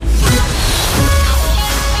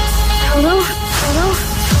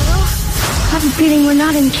feeling we're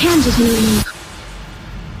not in Kansas anymore.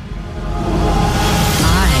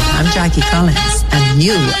 Hi, I'm Jackie Collins, and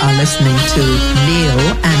you are listening to Neil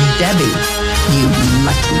and Debbie. You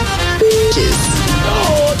lucky bitches.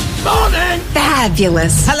 Good morning!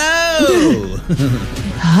 Fabulous. Hello!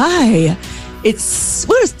 Hi. It's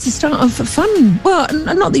the start of fun. Well,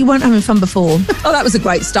 not that you weren't having fun before. Oh, that was a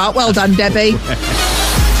great start. Well done, Debbie.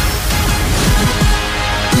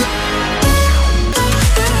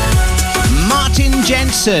 Martin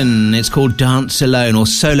Jensen. It's called Dance Alone, or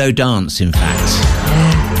Solo Dance, in fact.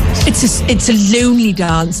 It's a lonely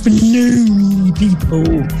dance for lonely people.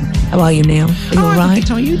 How are you, Neil? Are you all right?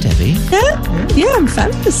 How are you, Debbie? Yeah, I'm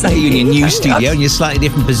fabulous. You're in your new studio, in your slightly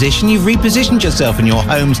different position. You've repositioned yourself in your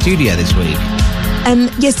home studio this week.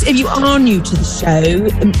 Yes, if you are new to the show,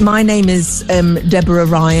 my name is Deborah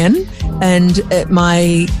Ryan, and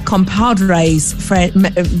my compadre's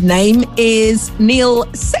name is Neil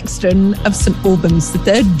Sexton of St Albans, the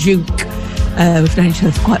third Duke. We've known each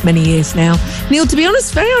other for quite many years now. Neil, to be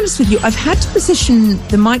honest, very honest with you, I've had to position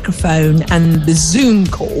the microphone and the Zoom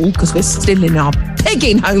call, because we're still in our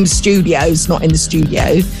pegging home studios, not in the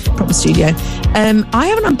studio, proper studio. I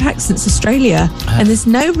haven't unpacked since Australia, and there's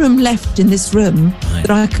no room left in this room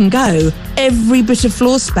that I can go. Every bit of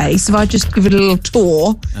floor space, if I just give it a little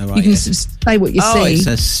tour, you can say what you see. Oh, it's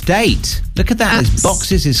a state. Look at that. There's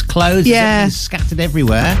boxes, there's clothes, there's scattered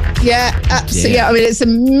everywhere. Yeah, absolutely. Yeah, I mean, it's a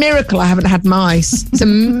miracle I haven't had mice. It's a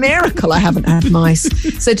miracle I haven't had mice.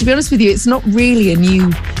 So to be honest with you, it's not really a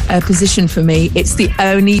new position for me. It's the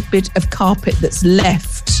only bit of carpet that's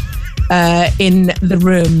left in the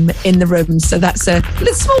room. So that's a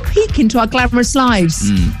little small peek into our glamorous lives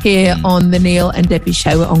here on the Neil and Debbie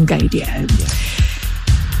show on Gadio.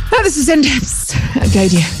 Now, this is NDebs at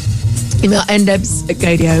Gadio. Email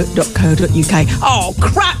ndebs@gadio.co.uk. Oh,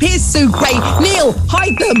 crap, here's Sue Gray. Neil,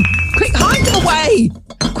 hide them. Quick, hide them away.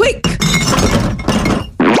 Quick.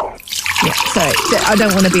 Yeah, sorry, I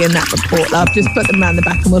don't want to be in that report, love. Just put them around the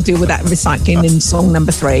back and we'll deal with that in recycling in song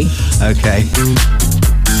number 3. Okay.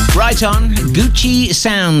 Right on. Gucci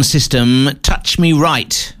Sound System, Touch Me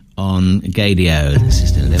Right on Gadio.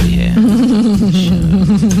 Sister Debbie here.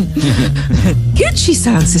 Gucci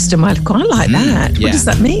Sound System, I quite like that. What does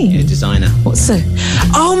that mean? Yeah, designer. What's the...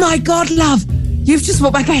 Oh my God, love. You've just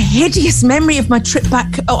brought back a hideous memory of my trip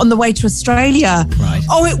back on the way to Australia. Right.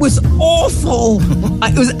 Oh, it was awful.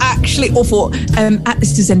 It was actually awful.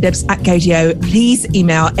 This is ndebs at Gadio. Please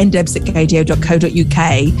email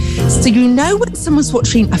ndebs@gadio.co.uk. So you know when someone's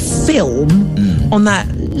watching a film on that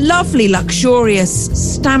lovely, luxurious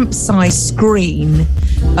stamp-sized screen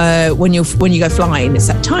when you go flying. It's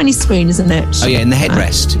that tiny screen, isn't it? Oh yeah, in the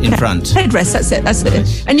headrest in front. Headrest, that's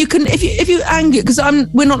it. And you can, if you angle, because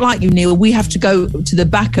we're not like you, Neil. We have to go to the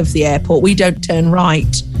back of the airport. We don't turn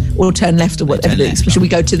right or turn left or whatever it is. Should we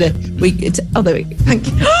go to the? There we go. Thank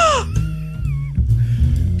you.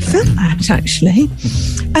 Felt that actually,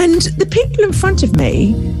 and the people in front of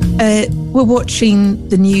me were watching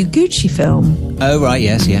the new Gucci film. Oh right,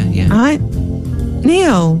 yes, yeah. Right,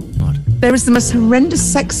 Neil. What? There is the most horrendous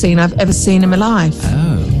sex scene I've ever seen in my life.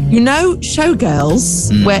 Oh. You know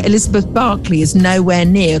Showgirls, where Elizabeth Barkley is nowhere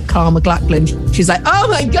near Carl McLachlan. She's like, oh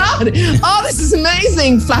my God, oh, this is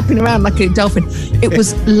amazing, flapping around like a dolphin. It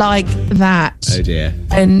was like that. Oh dear.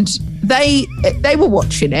 And they were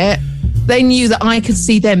watching it. They knew that I could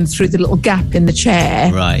see them through the little gap in the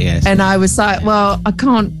chair. Right, yes. And I was like, well,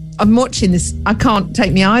 I'm watching this. I can't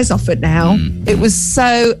take my eyes off it now. It was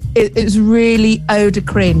so, it was really Oda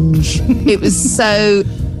cringe. It was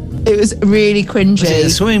really cringy. Was it a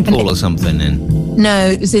swimming pool or something then? No,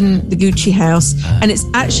 it was in the Gucci house. And it's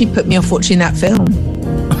actually put me off watching that film.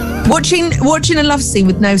 Watching a love scene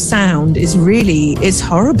with no sound is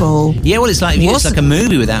horrible. Yeah, well, it's like a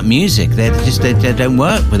movie without music. They don't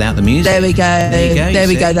work without the music. There we go. There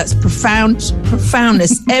we go. That's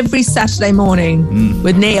profoundness every Saturday morning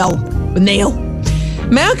with Neil. May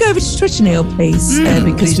I go over to Twitter, Neil, please?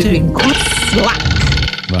 Because we've been quite slack.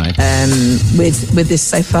 Right. With this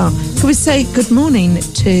so far. Can we say good morning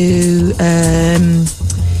to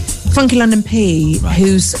Funky London P, right,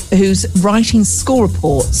 who's writing score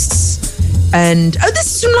reports, and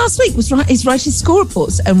this is from last week. He's writing score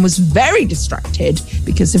reports and was very distracted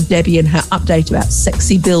because of Debbie and her update about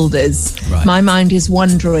sexy builders. Right. My mind is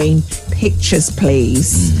wandering. Pictures,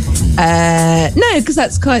 please. No, because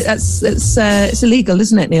it's illegal,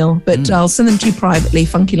 isn't it, Neil? But I'll send them to you privately,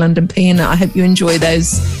 Funky London P, and I hope you enjoy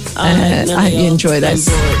those. I hope you enjoy those.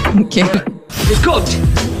 Thank you. The good,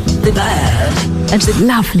 the bad, and the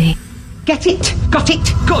lovely. Get it? Got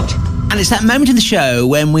it? Good. And it's that moment in the show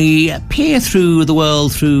when we peer through the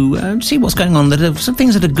world see what's going on, that are some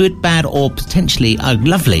things that are good, bad, or potentially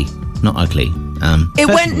lovely, not ugly.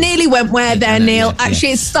 Nearly went where there, Neil.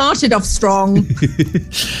 Actually, it started off strong.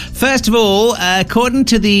 First of all, according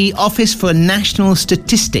to the Office for National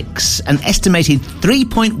Statistics, an estimated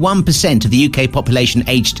 3.1% of the UK population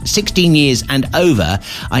aged 16 years and over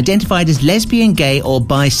identified as lesbian, gay or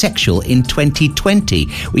bisexual in 2020,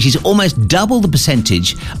 which is almost double the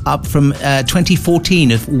percentage, up from 2014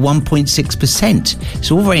 of 1.6%. It's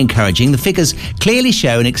all very encouraging. The figures clearly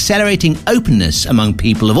show an accelerating openness among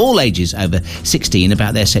people of all ages over 16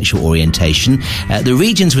 about their sexual orientation. The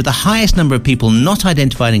regions with the highest number of people not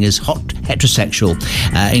identifying as heterosexual,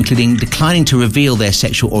 including declining to reveal their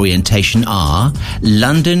sexual orientation, are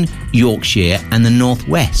London, Yorkshire and the North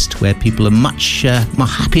West, where people are much more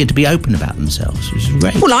happier to be open about themselves, which is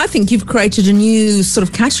great. Well, I think you've created a new sort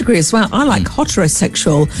of category as well. I like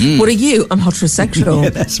heterosexual. What are you? I'm heterosexual. Yeah,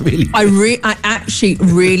 that's really good. I actually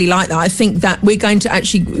really like that. I think that we're going to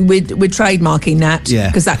actually, we're trademarking that,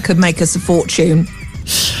 because that could make us a fortune.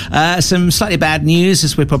 Some slightly bad news,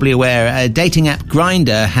 as we're probably aware. Dating app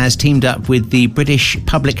Grindr has teamed up with the British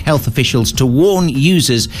public health officials to warn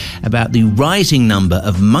users about the rising number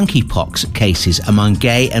of monkeypox cases among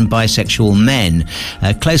gay and bisexual men.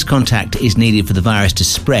 Close contact is needed for the virus to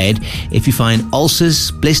spread. If you find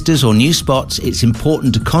ulcers, blisters or new spots, it's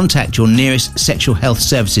important to contact your nearest sexual health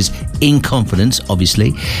services in confidence,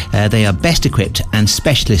 obviously. They are best equipped and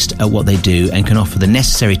specialist at what they do and can offer the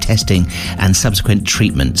necessary testing and subsequent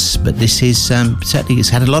treatments. But this is certainly, it's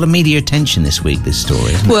had a lot of media attention this week, this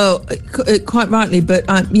story. Well, quite rightly, but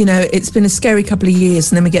it's been a scary couple of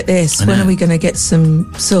years, and then we get this. When are we going to get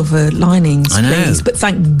some silver linings, please? But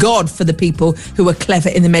thank God for the people who are clever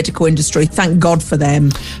in the medical industry. Thank God for them.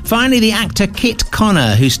 Finally, the actor Kit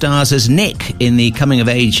Connor, who stars as Nick in the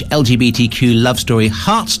coming-of-age LGBTQ love story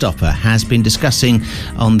Heartstopper, has been discussing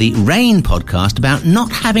on the Rain podcast about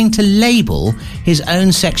not having to label his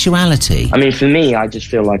own sexuality. I mean, for me, I just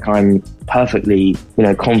feel like I'm perfectly,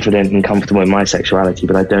 confident and comfortable in my sexuality,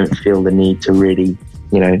 but I don't feel the need to really,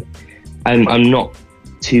 I'm not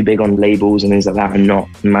too big on labels and things like that. I'm not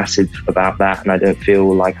massive about that, and I don't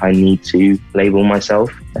feel like I need to label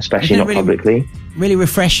myself, especially not publicly. Really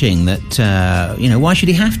refreshing that, why should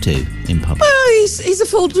he have to in public? Well, he's a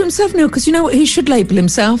fool to himself, Neil, because you know what he should label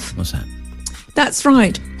himself? What's that? That's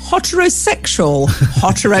right. Heterosexual.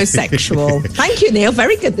 Heterosexual. Thank you, Neil.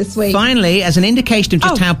 Very good this week. Finally, as an indication of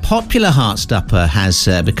just how popular Heartstopper has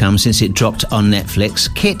become since it dropped on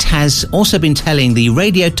Netflix, Kit has also been telling the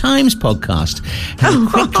Radio Times podcast how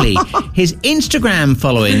quickly his Instagram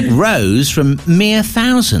following rose from mere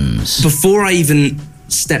thousands. Before I even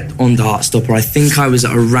stepped onto Heartstopper, I think I was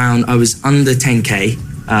under 10k,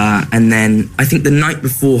 and then I think the night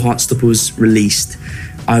before Heartstopper was released,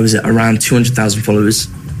 I was at around 200,000 followers.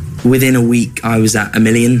 Within a week, I was at 1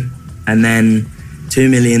 million, and then 2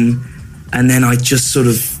 million, and then I just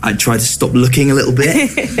I tried to stop looking a little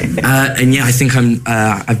bit, and I think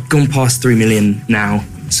I've gone past 3 million now,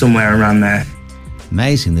 somewhere around there.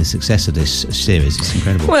 Amazing, the success of this series. It's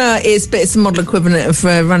incredible. Well, it's the model equivalent of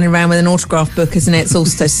running around with an autograph book, isn't it? It's all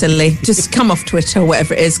so silly. Just come off Twitter,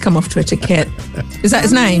 whatever it is. Come off Twitter, Kit. Is that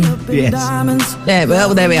his name? Yes. Yeah,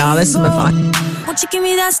 well, there we are. There's some fun. Won't you give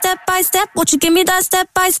me that step by step? Won't you give me that step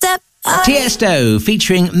by step? Tiesto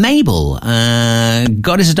featuring Mabel.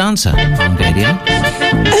 God is a Dancer on Radio.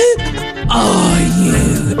 Oh,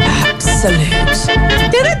 you absolute.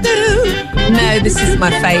 No, this is my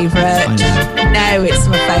favourite. No, it's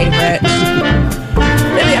my favourite.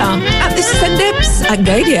 There we are. This is ndebs at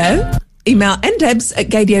Gadio. Email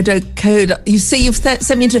ndebs@gadio.co. You see, you've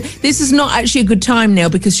sent me into... This is not actually a good time, Neil,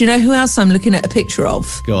 because you know who else I'm looking at a picture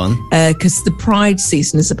of? Go on. Because the Pride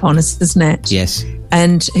season is upon us, isn't it? Yes.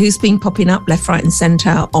 And who's been popping up left, right and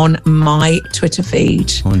centre on my Twitter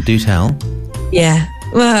feed? On Do Tell. Yeah.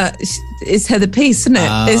 Well, it's Heather Peace, isn't it?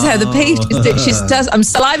 Oh. It's Heather Peace. I'm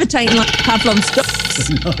salivating like Pavlov's dog.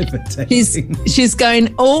 She's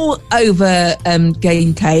going all over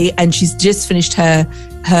Gay UK, and she's just finished her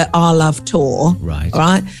Our Love tour.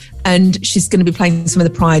 Right. And she's going to be playing some of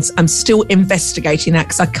the Prides. I'm still investigating that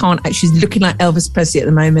because I can't. She's looking like Elvis Presley at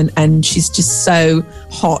the moment, and she's just so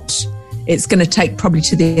hot. It's going to take probably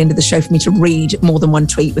to the end of the show for me to read more than one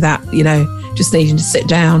tweet without, just needing to sit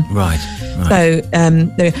down. Right. So,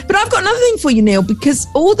 but I've got another thing for you, Neil, because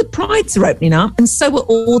all the Prides are opening up, and so are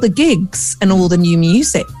all the gigs and all the new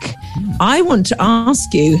music. I want to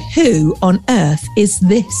ask you, who on earth is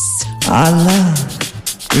this? Our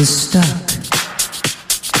love is stuck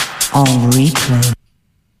on replay.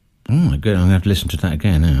 Oh my God, I'm going to have to listen to that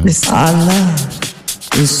again now. Our love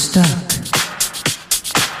is stuck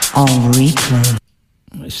on replay.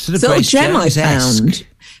 It's sort of Little Grace gem I Jones-esque. found.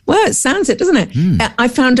 Well, it sounds it, doesn't it? I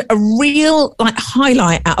found a real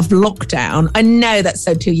highlight out of lockdown. I know that's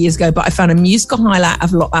 2 years ago, but I found a musical highlight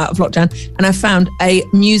out of lockdown, and I found a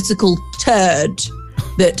musical turd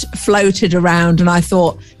that floated around, and I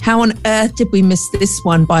thought, how on earth did we miss this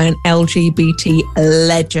one by an LGBT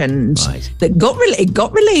legend? Right. That got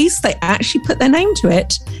released. They actually put their name to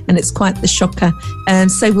it, and it's quite the shocker.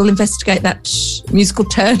 And so we'll investigate that musical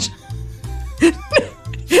turd.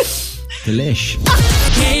 Delish.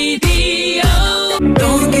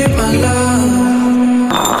 Don't get my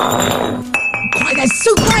love. God, that's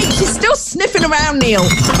so great. She's still sniffing around, Neil.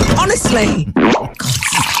 Honestly.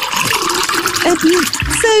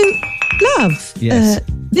 So, love. Yes.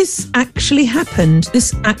 This actually happened.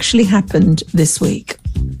 This week.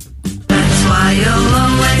 That's why you'll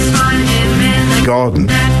always find him in the Garden.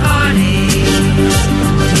 party.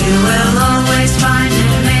 You will always find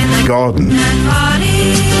him in the Garden. party.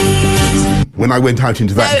 When I went out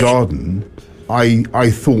into that garden,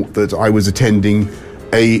 I thought that I was attending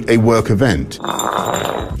a work event.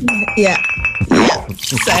 Yeah.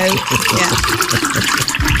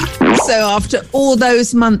 So after all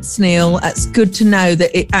those months, Neil, it's good to know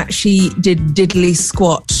that it actually did diddly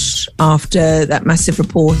squat after that massive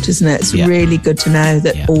report, isn't it? It's really good to know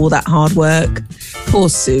that all that hard work. Poor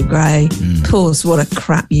Sue Gray. Poor, what a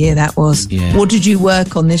crap year that was. Yeah. What did you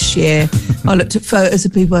work on this year? I looked at photos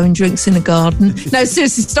of people having drinks in a garden. No,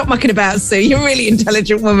 seriously, stop mucking about, Sue. You're a really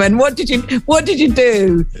intelligent woman. What did you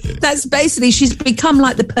do? That's basically, she's become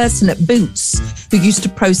like the person at Boots who used to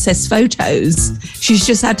process photos. She's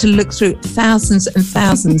just had to look through thousands and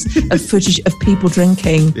thousands of footage of people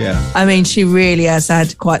drinking. Yeah. I mean, she really has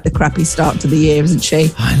had quite the crappy start to the year, hasn't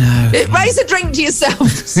she? I know. Raise a drink to yourself,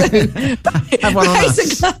 Sue. Have one on Raise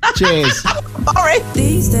us. a glass. Cheers. Sorry.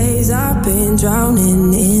 These days I've been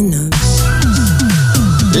drowning in a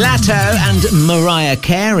Latto and Mariah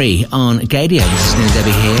Carey on Gadio. This is Neil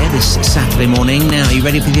Debbie here this Saturday morning. Now, are you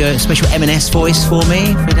ready with your special M&S voice for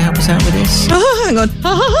me? Ready to help us out with this? Oh, hang on.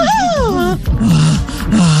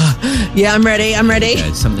 Yeah, I'm ready.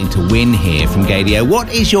 There's something to win here from Gadio. What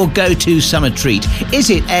is your go-to summer treat? Is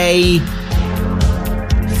it a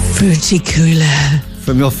Fruity cooler.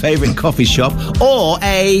 from your favourite coffee shop or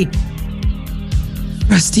a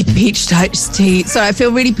Frosty peach iced tea. Sorry, I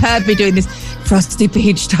feel really pervy doing this. Frosty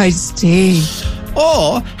peach iced tea.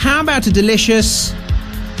 or how about a delicious...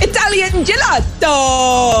 Italian gelato.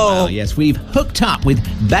 Oh, yes, we've hooked up with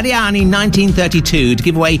Badiani 1932 to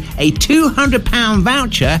give away a £200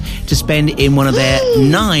 voucher to spend in one of their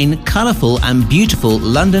 9 colourful and beautiful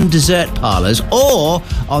London dessert parlours or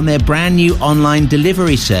on their brand new online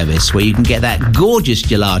delivery service where you can get that gorgeous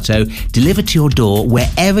gelato delivered to your door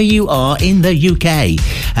wherever you are in the UK.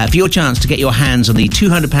 For your chance to get your hands on the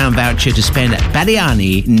 £200 voucher to spend at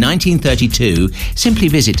Badiani 1932, simply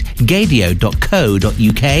visit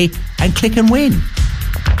gadio.co.uk and click and win.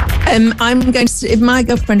 I'm going to, if my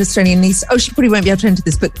girlfriend Australian niece, she probably won't be able to enter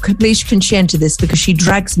this, but please can she enter this because she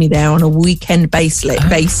drags me there on a weekend basis. Right,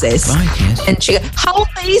 yes. And she goes, hold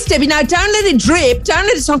these, Debbie, now don't let it drip, don't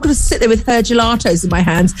let it, so I'm going to sit there with her gelatos in my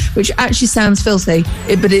hands, which actually sounds filthy,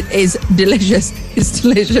 but it is delicious. It's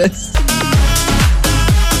delicious.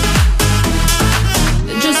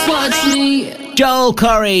 just watch me. Joel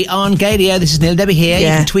Corey on Gadio. This is Neil Debbie here. You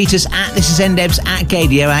Yeah. can tweet us at This Is NDebs at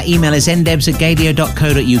Gadio. Our email is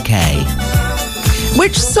ndebs@gadio.co.uk.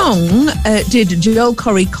 Which song did Joel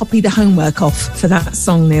Corey copy the homework off for that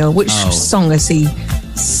song, Neil? Which song has he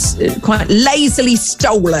quite lazily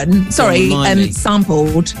stolen? Sorry, Remind me.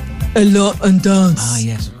 sampled a lot and dance. Ah,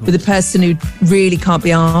 yes, of course. With a person who really can't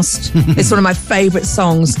be asked. It's one of my favourite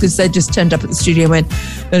songs because they just turned up at the studio and went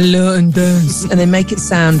a lot and dance, and they make it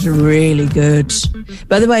sound really good.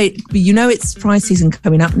 By the way, you know it's prize season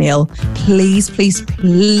coming up, Neil. Please, please,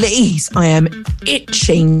 please, I am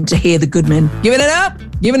itching to hear the Goodmen. Giving it up,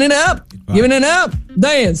 giving it up, giving it up,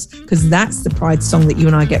 dance. Because that's the Pride song that you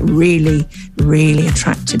and I get really, really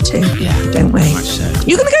attracted to, don't we? much so.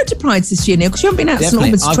 You're going to go to Prides this year, Neil, because you haven't been out since Definitely.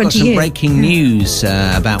 almost I've 20 got some years. breaking news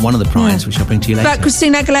about one of the prides, which I'll bring to you later. About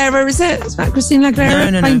Christina Aguilera, is it? It's about Christina Aguilera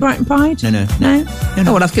No. playing Brighton Pride? No. Oh,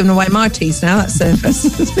 well, I've given away my teas now. That's a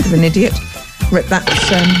bit of an idiot. Rip that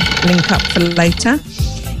link up for later.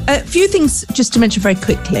 A few things just to mention very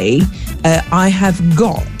quickly. I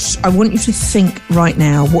want you to think right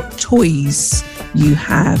now what toys you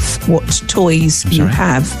have,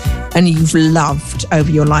 and you've loved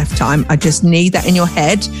over your lifetime. I just need that in your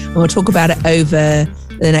head, and we'll talk about it over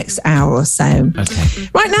the next hour or so. Okay.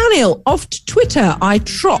 Right now, Neil, off to Twitter, I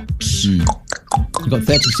trot. You've got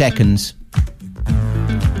 30 seconds.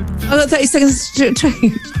 I've got 30 seconds to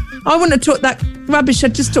tweet. I wouldn't have talked that rubbish I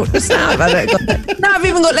just talked just now. Now I've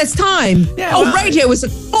even got less time. Yeah, radio was a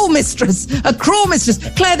cruel mistress.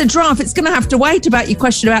 Claire the Giraffe, it's going to have to wait about your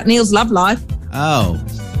question about Neil's love life. Oh,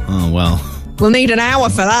 well. We'll need an hour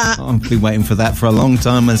for that. I've been waiting for that for a long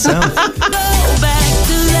time myself.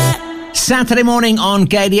 Saturday morning on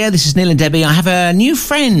Gadio. This is Neil and Debbie. I have a new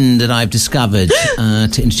friend that I've discovered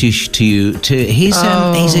to introduce to you. He's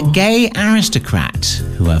a gay aristocrat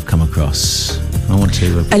who I've come across. I want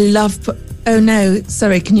to. I love. Oh no!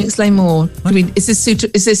 Sorry. Can you explain more? I mean, is this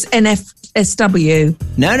NFSW?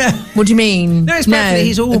 No. What do you mean? No, it's perfect.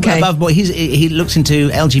 He's all above board. He looks into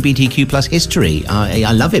LGBTQ plus history.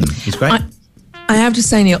 I love him. He's great. I have to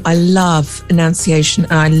say, Neil, I love enunciation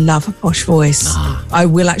and I love a posh voice. I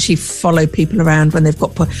will actually follow people around when they've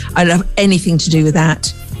got I love anything to do with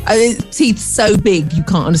that. Teeth so big you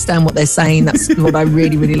can't understand what they're saying. That's what I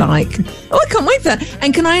really, really like. Oh, I can't wait for that.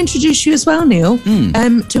 And can I introduce you as well, Neil,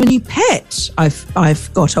 to a new pet? I've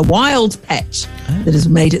got a wild pet that has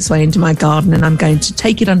made its way into my garden, and I'm going to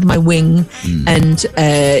take it under my wing. And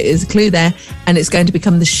there's a clue there, and it's going to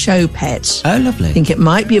become the show pet. Oh, lovely. I think it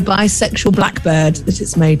might be a bisexual blackbird that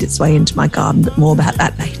it's made its way into my garden, but more about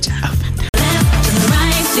that later. Oh,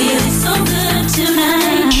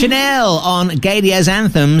 Chanel on Gadio's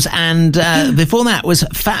Anthems, and before that was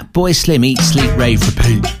Fatboy Slim, Eat, Sleep, Rave,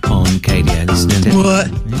 Repeat on Gadio. What?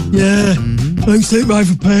 Yeah. Eat, Sleep, Rave,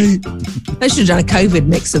 Repeat. They should have done a COVID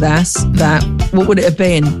mix of that. What would it have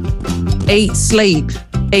been? Eat, Sleep,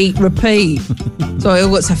 Eat, Repeat. So I all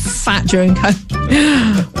got so fat during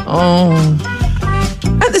COVID. Oh.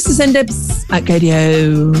 This is NDebs at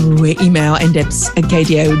Gadio. Email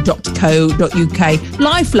ndebs@gadio.co.uk.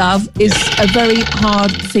 Life, love, is a very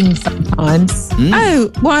hard thing sometimes. Oh,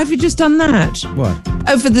 why have you just done that? What?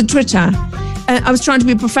 Over the Twitter. I was trying to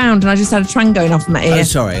be profound and I just had a twang going off in my ear. Oh,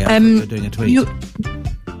 sorry. You're doing a tweet.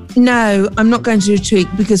 No, I'm not going to do a tweet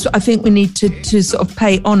because I think we need to sort of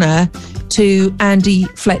pay honour to Andy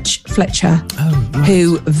Fletcher,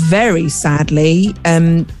 who very sadly...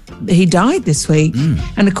 he died this week.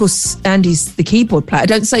 And of course, Andy's the keyboard player. I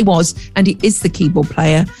don't say was, Andy is the keyboard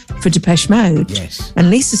player for Depeche Mode. Yes.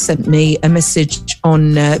 And Lisa sent me a message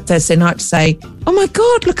on Thursday night to say, oh my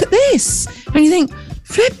God, look at this. And you think,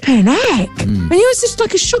 flipping heck. And it was just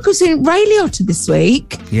like a shock. I was in Ray Liotta this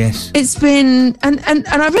week. Yes. It's been, and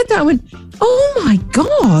I read that and went, oh my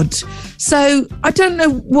God. So I don't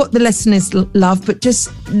know what the lesson is, love, but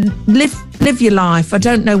just live your life. I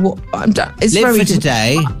don't know what it's live very for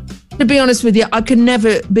today. To be honest with you, I could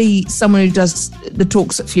never be someone who does the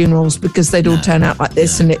talks at funerals because they'd all turn out like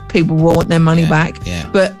this and people will want their money back. Yeah.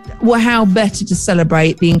 But how better to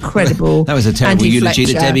celebrate the incredible That was a terrible Andy eulogy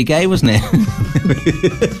Fletcher. to Debbie Gay, wasn't it?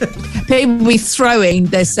 People would be throwing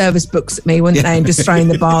their service books at me, wouldn't they? And just throwing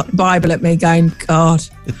the Bible at me going, God.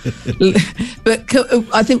 But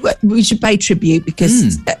I think we should pay tribute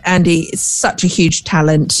because Andy is such a huge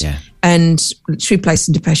talent. Yeah. And should we play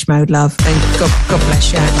some Depeche Mode, love? And God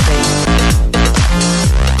bless you, Andy.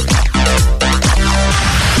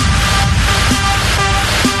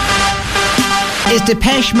 It's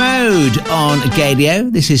Depeche Mode on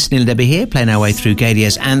Gadio. This is Neil and Debbie here, playing our way through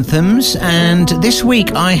Gadio's Anthems. And this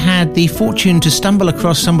week I had the fortune to stumble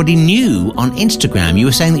across somebody new on Instagram. You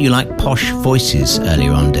were saying that you like posh voices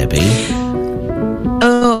earlier on, Debbie.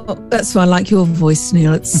 Oh, that's why I like your voice,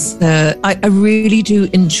 Neil. It's I really do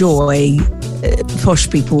enjoy posh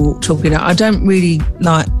people talking. I don't really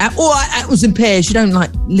like, apples and pears. You don't like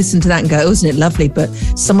listen to that and go, oh, isn't it lovely? But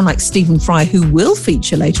someone like Stephen Fry, who will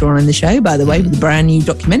feature later on in the show, by the way, with a brand new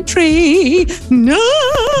documentary. No.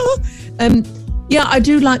 Yeah, I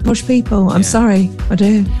do like posh people. I'm sorry, I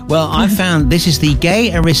do. Well, I found this is the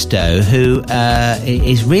gay aristo who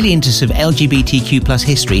is really into sort of LGBTQ plus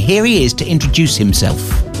history. Here he is to introduce himself.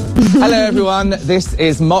 Hello everyone, this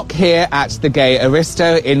is Mock here at the Gay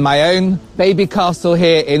Aristo in my own baby castle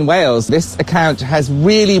here in Wales. This account has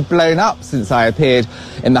really blown up since I appeared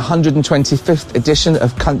in the 125th edition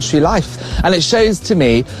of Country Life. And it shows to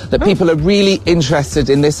me that people are really interested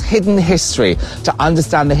in this hidden history to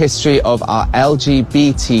understand the history of our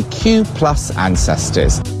LGBTQ plus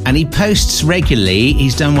ancestors. And he posts regularly.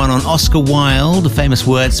 He's done one on Oscar Wilde, the famous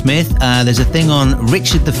wordsmith. There's a thing on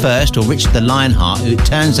Richard I, or Richard the Lionheart, who it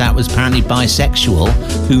turns out was apparently bisexual.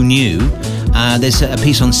 Who knew? There's a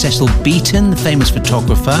piece on Cecil Beaton, the famous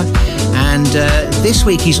photographer. And this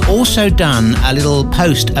week he's also done a little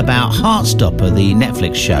post about Heartstopper, the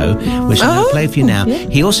Netflix show, which I'm going to play for you now. Yeah.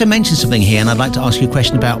 He also mentions something here, and I'd like to ask you a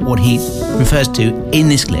question about what he refers to in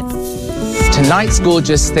this clip. Tonight's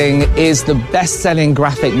gorgeous thing is the best-selling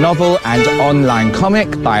graphic novel and online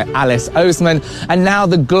comic by Alice Oseman, and now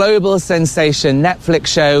the global sensation Netflix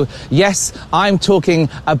show. Yes, I'm talking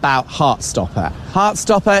about Heartstopper.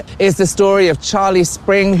 Heartstopper is the story of Charlie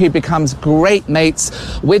Spring, who becomes great mates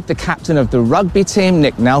with the captain of the rugby team,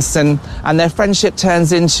 Nick Nelson, and their friendship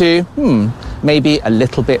turns into, maybe a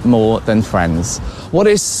little bit more than friends. What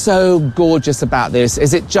is so gorgeous about this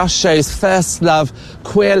is it just shows first love,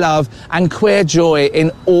 and queer joy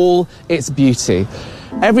in all its beauty.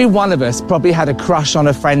 Every one of us probably had a crush on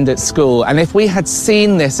a friend at school, and if we had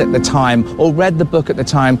seen this at the time or read the book at the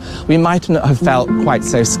time, we might not have felt quite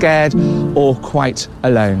so scared or quite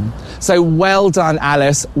alone. So well done,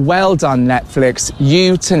 Alice. Well done, Netflix.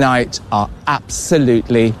 You tonight are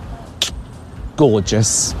absolutely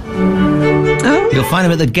gorgeous. You'll find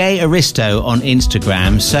them at the Gay Aristo on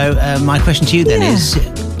Instagram. So my question to you then is,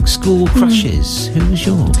 school crushes, who was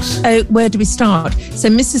yours? Oh, where do we start? So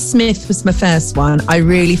Mrs. Smith was my first one. I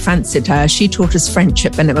really fancied her. She taught us French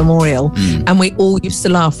at Bennett Memorial, and we all used to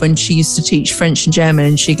laugh when she used to teach French and German,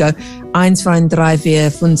 and she'd go, 1, 2, 3, 4,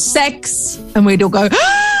 5, 6, and we'd all go,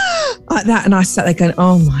 like that. And I sat there going,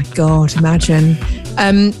 oh my God, imagine.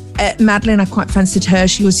 Madeline, I quite fancied her.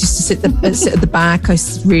 She always used to sit at the back. I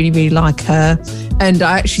used to really, really like her. And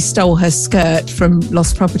I actually stole her skirt from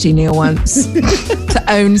Lost Property, Neil, once to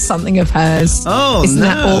own something of hers. Oh, Isn't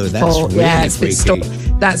that awful? That's really it's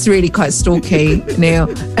that's really quite stalky, Neil.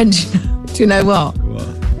 And do you know what? Do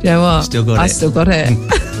you know what? Still got it. I still got it.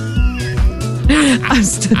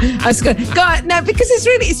 I still God, no, because it's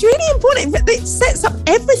really important. It sets up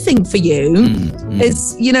everything for you.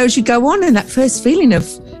 As you know, as you go on in that first feeling of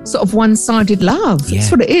sort of one-sided love. Yeah.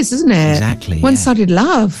 That's what it is, isn't it? Exactly. One-sided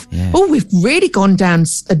love. Yeah. Oh, we've really gone down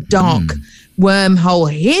a dark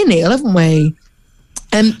wormhole here, Neil, haven't we?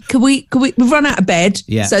 We've run out of bed.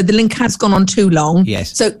 Yeah. So the link has gone on too long.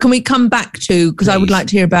 Yes. So can we come back to, because I would like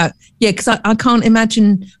to hear about, because I can't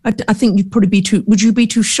imagine, I think you'd probably be would you be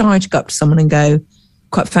too shy to go up to someone and go,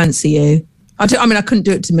 quite fancy you? I couldn't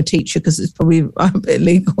do it to my teacher because it's probably a bit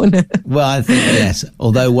illegal, isn't it? Well, I think, yes.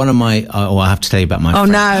 Although one of my, I have to tell you about my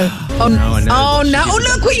friend. Oh, no. Oh,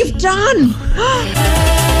 look what you've done.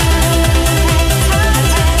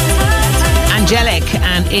 Angelic,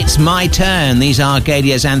 and It's My Turn. These are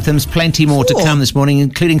Gaydia's anthems. Plenty more to come this morning,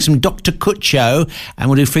 including some Dr. Kutcho, and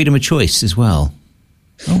we'll do Freedom of Choice as well.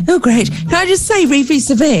 Oh, great. Can I just say,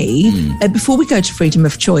 vis-a-vis, before we go to Freedom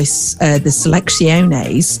of Choice, the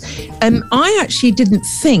Selecciones, I actually didn't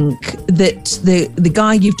think that the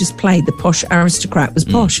guy you've just played, the posh aristocrat, was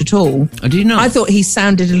posh at all. Oh, did you not? I thought he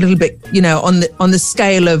sounded a little bit, on the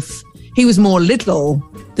scale of, he was more little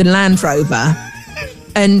than Land Rover.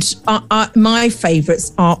 And my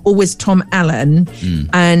favourites are always Tom Allen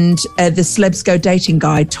and the Celebs Go Dating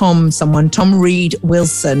guy, Tom Reed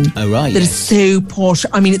Wilson. Oh, right, That is so posh.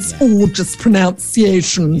 I mean, it's all just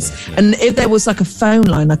pronunciations. Yeah. And if there was like a phone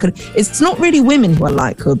line, it's not really women who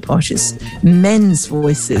are posh, it's men's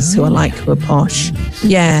voices who are posh.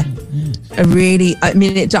 Yeah. I'm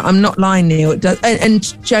not lying, Neil. It does. And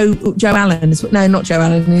Joe Allen is, no, not Joe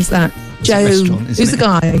Allen, who's that? Who's the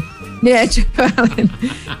guy? Yeah, Joe Allen.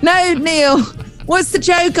 No, Neil. What's the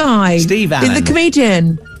Joe guy? Steve Allen. The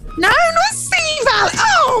comedian. No, not Steve Allen.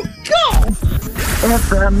 Oh, God. It's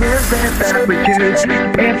the music that we choose.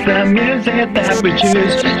 It's the music that we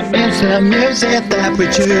choose. It's the music that we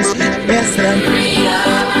choose. It's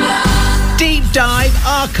the... Deep Dive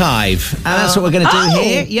Archive. And that's what we're going to do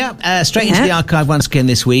here. Yep. Straight into the archive once again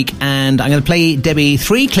this week. And I'm going to play, Debbie,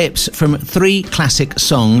 3 clips from 3 classic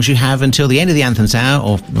songs. You have until the end of the anthems hour,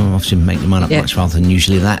 or obviously make them up much rather than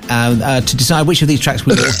usually that, to decide which of these tracks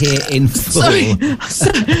we will hear in full. Sorry.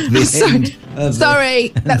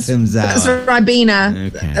 That's Ribena.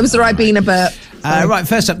 Okay. That was the Ribena burp. Right,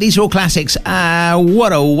 first up, these are all classics.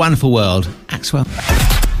 What a Wonderful World. Axwell.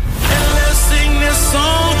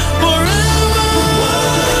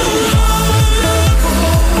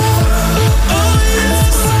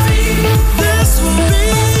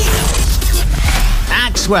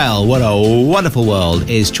 Well, What a Wonderful World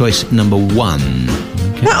is choice number 1.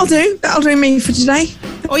 Okay. That'll do me for today.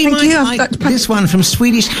 Oh, you might like this one from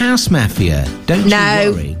Swedish House Mafia. Don't you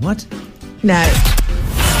worry. What? No.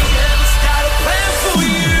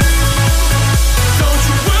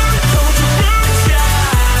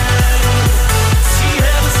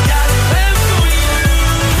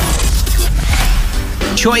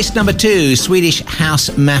 Choice number 2, Swedish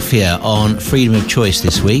House Mafia on Freedom of Choice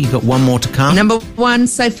this week. You've got one more to come. Number 1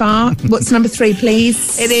 so far. What's number 3,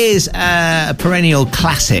 please? It is a perennial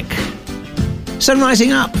classic. Sun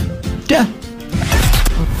Rising Up. Duh.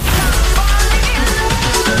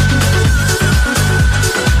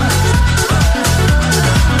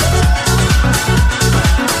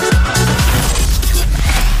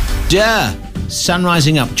 Duh. Sun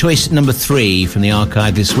Rising Up, choice number 3 from the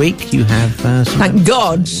archive this week. You have Thank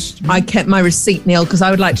God I kept my receipt, Neil, because I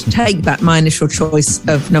would like to take back my initial choice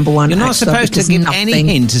of number 1. You're not supposed to give any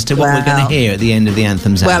hint as to what we're going to hear at the end of the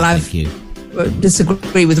anthems. Well, I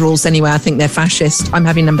disagree with rules anyway. I think they're fascist. I'm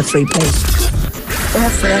having number 3, please.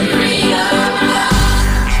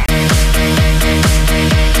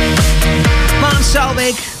 Martin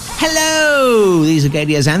Solveig, hello. These are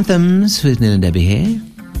Gadia's anthems with Neil and Debbie here.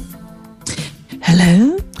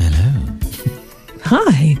 Hello.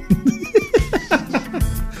 Hi.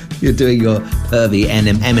 You're doing your pervy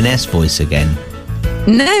M&S voice again.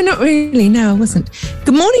 No, not really. No, I wasn't.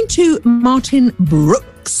 Good morning to Martin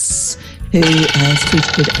Brooks, who has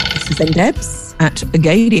tweeted This is Debs at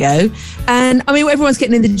Gadio. And I mean, everyone's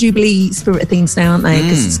getting in the Jubilee spirit of things now, aren't they?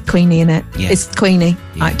 Because it's Queenie, innit? Yeah. It's Queenie.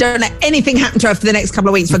 Yeah. Right, don't let anything happen to her for the next couple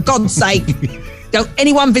of weeks, for God's sake. Don't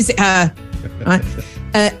anyone visit her. Right?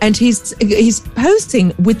 And he's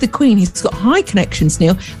posing with the Queen. He's got high connections,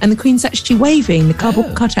 Neil, and the Queen's actually waving. The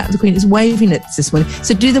cardboard cutout of the Queen is waving at this one.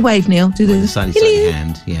 So do the wave, Neil. Do the Sunny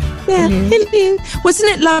hand, yeah. Yeah, hello.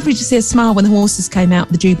 Wasn't it lovely to see a smile when the horses came out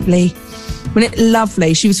the Jubilee? Wasn't it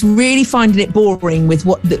lovely? She was really finding it boring with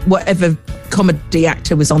whatever comedy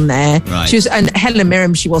actor was on there. Right. She was, and Helen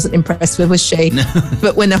Mirren, she wasn't impressed with, was she? No.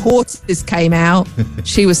 But when the horses came out,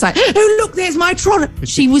 she was like, "Oh look, there's my Tron."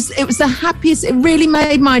 It was the happiest. It really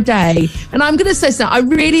made my day. And I'm going to say something. I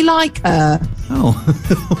really like her. Oh,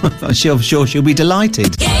 I'm sure she'll be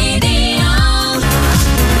delighted.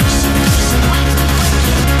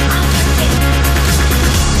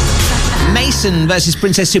 Mason versus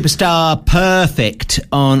Princess Superstar, perfect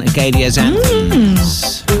on Gadia's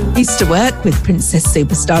anthems. We used to work with Princess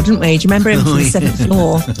Superstar, didn't we? Do you remember him from the 7th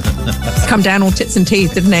floor? Come down all tits and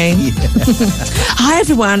teeth, didn't he? Yeah. Hi,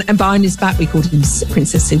 everyone. And behind his back, we called him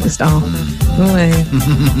Princess Superstar.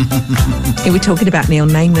 Who are we talking about, Neil?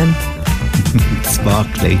 Name them.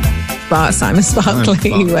 Sparkly. Simon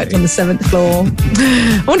Sparkly, who worked on the 7th floor.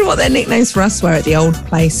 I wonder what their nicknames for us were at the old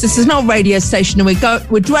place. This is an old radio station and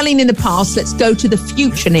we're dwelling in the past. Let's go to the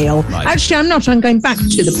future, Neil. Right. Actually, I'm not. I'm going back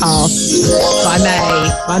to the past.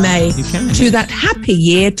 I may. To that happy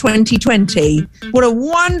year, 2020. What a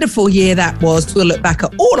wonderful year that was. We'll look back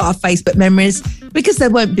at all our Facebook memories because there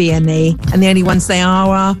won't be any. And the only ones they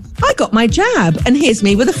are I got my jab and here's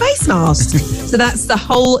me with a face mask. So that's the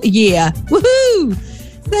whole year. Woohoo!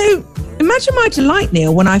 So imagine my delight,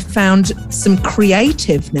 Neil, when I found some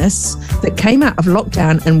creativeness that came out of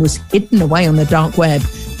lockdown and was hidden away on the dark web.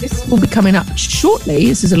 This will be coming up shortly.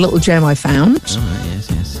 This is a little gem I found. All right,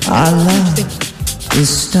 yes. I love this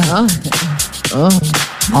stuff.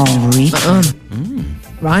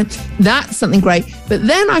 Right, that's something great. But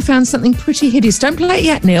then I found something pretty hideous. Don't play it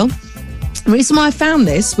yet, Neil. The reason why I found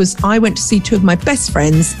this was I went to see 2 of my best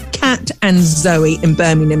friends, Kat and Zoe, in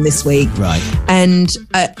Birmingham this week. Right. And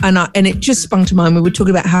it just sprung to mind. We were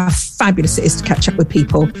talking about how fabulous it is to catch up with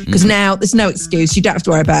people because now there's no excuse. You don't have to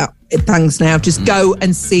worry about things now. Just go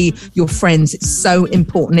and see your friends. It's so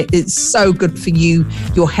important. It's so good for you,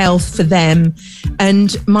 your health, for them.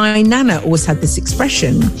 And my nana always had this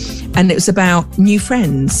expression, and it was about new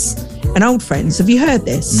friends and old friends. Have you heard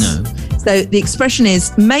this? No. So the expression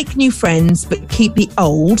is, make new friends, but keep the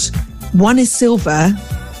old. One is silver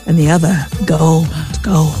and the other gold.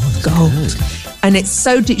 And it's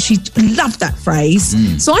so deep. She loved that phrase.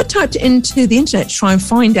 So I typed it into the internet to try and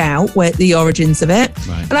find out where the origins of it.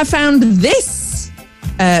 Right. And I found this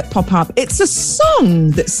pop up. It's a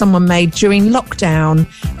song that someone made during lockdown.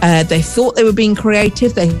 They thought they were being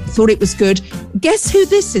creative. They thought it was good. Guess who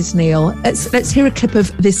this is, Neil? Let's hear a clip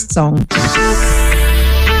of this song.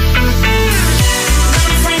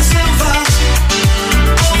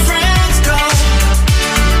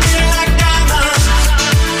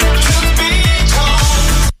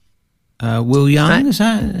 Will Young, is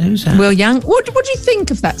that? Who's that? Will Young. What do you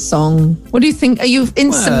think of that song? What do you think? Are you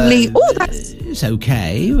instantly? It's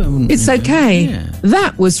okay. It's okay. Yeah.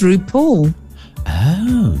 That was RuPaul.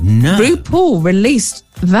 Oh no! RuPaul released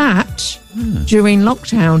that during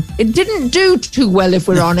lockdown. It didn't do too well, if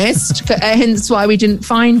we're honest. Hence why we didn't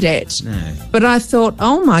find it. No. But I thought,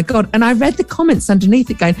 oh my God. And I read the comments underneath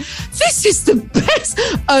it going, this is the best.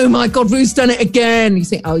 Oh my God, Ru's done it again. You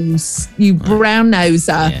think, oh, you brown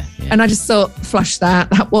noser. Yeah. And I just thought, flush that.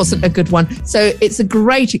 That wasn't a good one. So it's a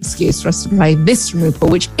great excuse for us to play this from RuPaul,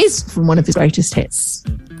 which is from one of his greatest hits.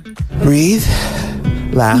 Breathe,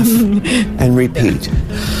 laugh, and repeat.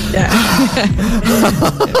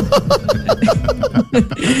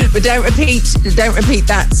 But don't repeat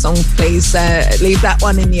that song, please. Leave that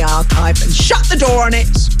one in the archive and shut the door on it.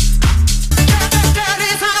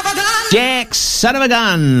 Jax, Son of a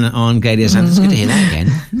Gun on Gadio Sound. It's good to hear that again,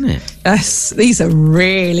 isn't it? Yes, these are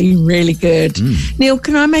really, really good. Neil,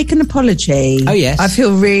 can I make an apology? Oh, yes. I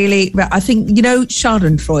feel really... I think, you know,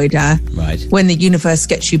 Schadenfreude, right? When the universe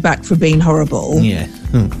gets you back for being horrible. Yeah.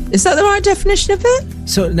 Is that the right definition of it?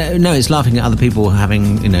 So, no, it's laughing at other people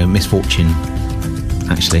having, misfortune,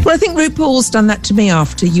 actually. Well, I think RuPaul's done that to me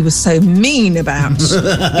after you were so mean about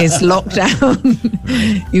his lockdown.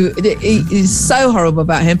 It's so horrible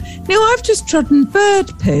about him. Neil, I've just trodden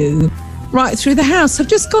bird poo right through the house. I've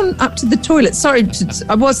just gone up to the toilet. Sorry,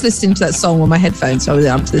 I was listening to that song on my headphones, so I was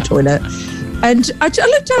up to the toilet. And I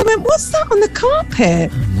looked down and went, what's that on the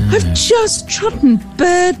carpet? No. I've just trodden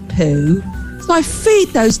bird poo. So I feed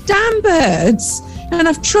those damn birds. And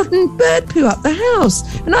I've trodden bird poo up the house.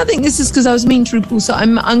 And I think this is because I was mean to RuPaul, so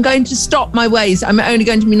I'm going to stop my ways. I'm only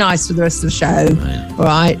going to be nice for the rest of the show. Right. All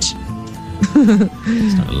right.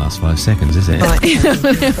 It's not the last 5 seconds, is it? Right. It's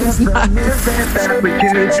the music that we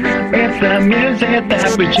choose. It's the music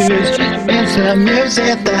that we choose. It's the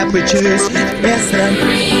music that we choose. It's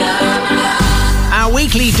the... Our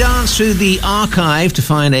weekly dance through the archive to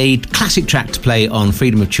find a classic track to play on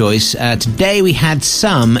Freedom of Choice. Today we had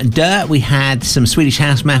some Dirt, we had some Swedish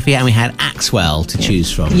House Mafia, and we had Axwell to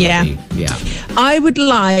choose from. Yeah. I would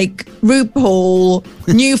like RuPaul,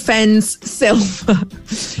 New Fence, Silver.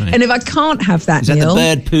 Right. And if I can't have that, is that Neil, the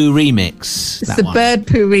Bird Poo remix? It's the Bird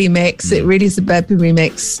Poo remix. It really is the Bird Poo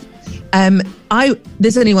remix.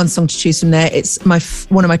 There's only one song to choose from there. It's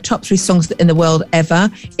one of my top 3 songs in the world ever.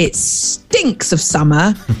 It stinks of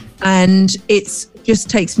summer, and it just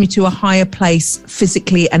takes me to a higher place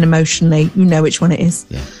physically and emotionally. You know which one it is.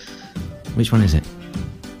 Yeah. Which one is it?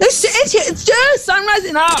 It's just I'm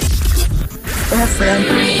rising up.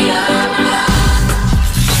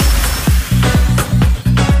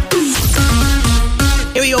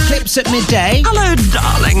 Here are your clips at midday. Hello,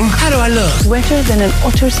 darling. How do I look? Wetter than an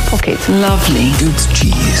otter's pocket. Lovely. Good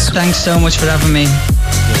cheese. Thanks so much for having me.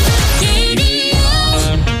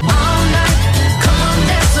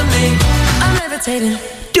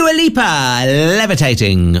 Dua Lipa,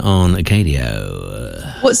 Levitating on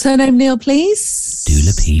Acadio. What's her name, Neil, please?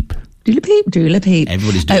 Dula Peep. Dula Peep, Dula Peep.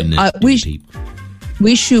 Everybody's doing it. Peep.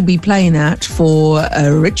 We should be playing that for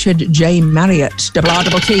Richard J. Marriott,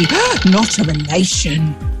 double T. Not a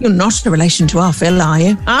relation. You're not a relation to our Phil, are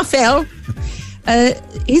you? Our Phil.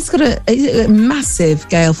 He's got a massive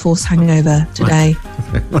Gale Force hangover today.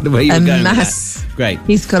 Wonder where you were going with that. Great.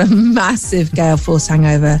 He's got a massive Gale Force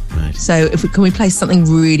hangover. Right. So can we play something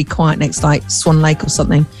really quiet next, like Swan Lake or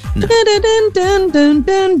something? No.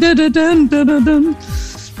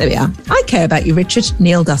 There we are. I care about you, Richard.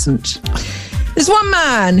 Neil doesn't. There's one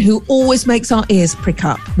man who always makes our ears prick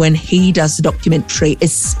up when he does a documentary,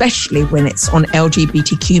 especially when it's on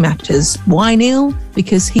LGBTQ matters. Why, Neil?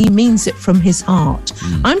 Because he means it from his heart.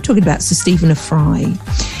 I'm talking about Sir Stephen Fry.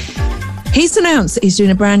 He's announced that he's doing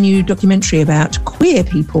a brand new documentary about queer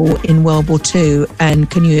people in World War II. And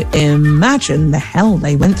can you imagine the hell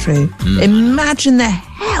they went through? Imagine the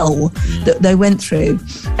hell that they went through.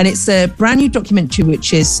 And it's a brand new documentary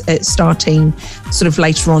which is starting sort of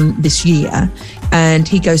later on this year. And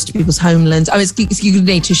he goes to people's homelands. I mean, you're going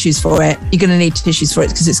to need tissues for it. You're going to need tissues for it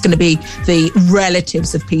because it's going to be the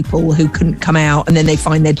relatives of people who couldn't come out, and then they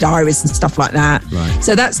find their diaries and stuff like that. Right.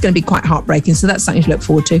 So that's going to be quite heartbreaking. So that's something to look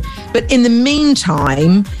forward to. But in the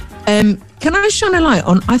meantime, can I shine a light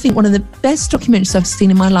on, I think, one of the best documentaries I've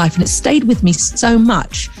seen in my life, and it stayed with me so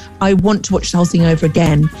much. I want to watch the whole thing over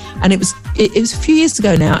again. And it was a few years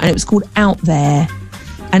ago now, and it was called Out There.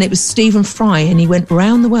 And it was Stephen Fry, and he went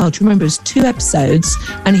around the world. Do you remember? It was 2 episodes,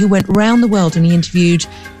 and he went around the world and he interviewed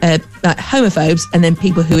homophobes and then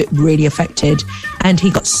people who it really affected. And he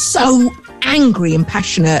got so angry and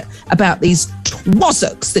passionate about these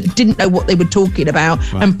twazzocks that didn't know what they were talking about,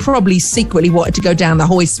 right, and probably secretly wanted to go down the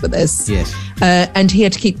hoist with us. Yes. And he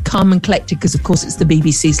had to keep calm and collected because, of course, it's the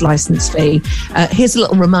BBC's licence fee. Here's a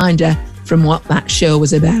little reminder from what that show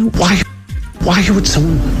was about. Why would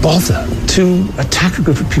someone bother to attack a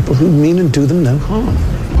group of people who mean and do them no harm?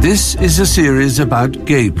 This is a series about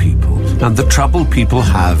gay people and the trouble people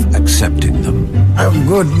have accepting them. I'm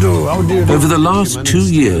good, how do you do? Over the last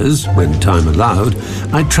 2 years, when time allowed,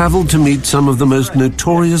 I travelled to meet some of the most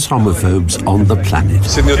notorious homophobes on the planet.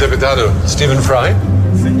 Signor Deputado, Stephen Fry?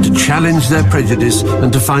 To challenge their prejudice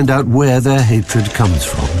and to find out where their hatred comes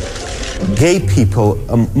from. Gay people,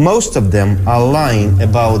 most of them are lying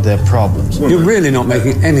about their problems. You're really not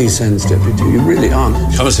making any sense, Deputy. You really aren't.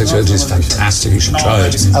 Homosexuality is fantastic. You should try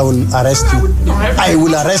it. I will arrest you. I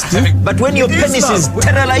will arrest you. But when your penis is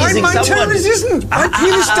terrorizing my someone... penis isn't. My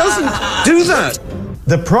penis doesn't do that.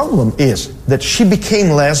 The problem is that she became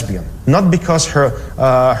lesbian not because her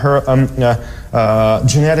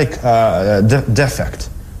genetic defect,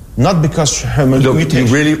 not because her mutation.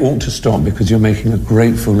 You really ought to stop because you're making a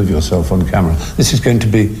great fool of yourself on camera. This is going to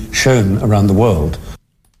be shown around the world.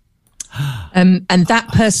 And that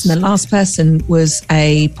person, the last person, was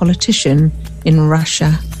a politician in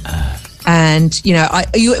Russia. And, you know,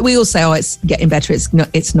 we all say, oh, it's getting better.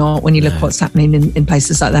 It's not when you look what's happening in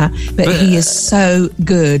places like that. But he is so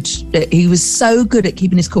good. He was so good at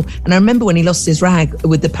keeping his cool. And I remember when he lost his rag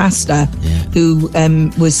with the pastor who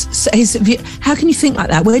was his view. How can you think like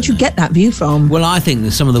that? Where'd you get that view from? Well, I think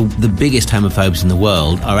that some of the biggest homophobes in the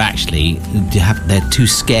world are actually, they're too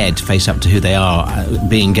scared to face up to who they are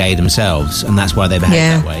being gay themselves. And that's why they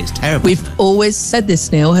behave that way. It's terrible. We've always said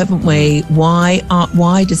this, Neil, haven't we? Why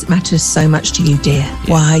does it matter so much to you, dear?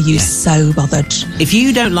 Why are you so bothered? If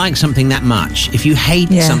you don't like something that much, if you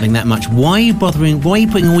hate something that much, why are you bothering? Why are you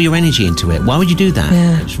putting all your energy into it? Why would you do that?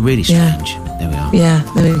 It's really strange. There we are. Yeah,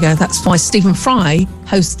 there we go. That's why Stephen Fry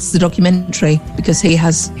hosts the documentary, because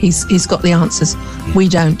he's got the answers. We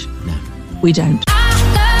don't. No. We don't.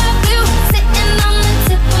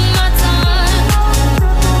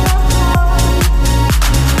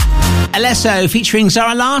 Alesso featuring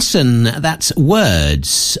Zara Larsson. That's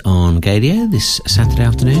Words on Gadio this Saturday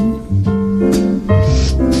afternoon.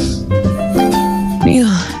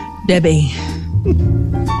 Neil, Debbie.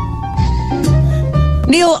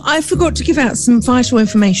 Neil, I forgot to give out some vital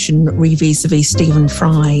information vis-a-vis Stephen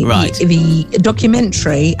Fry. Right. The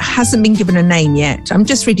documentary hasn't been given a name yet. I'm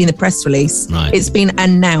just reading the press release. Right. It's been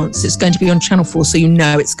announced. It's going to be on Channel 4, so you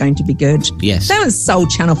know it's going to be good. Yes. They haven't sold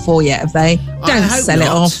Channel 4 yet, have they? Don't sell it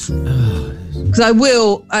off. Because I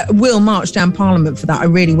will march down Parliament for that. I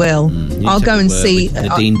really will. I'll go and see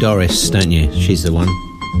Nadine Dorris, don't you? She's the one.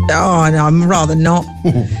 Oh, no, I'm rather not.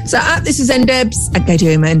 So this is NDebs at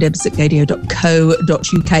Gadio,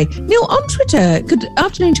 ndebs@gadio.co.uk. Neil, on Twitter, good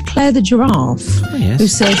afternoon to Claire the Giraffe, who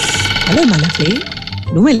says, hello, my lovely.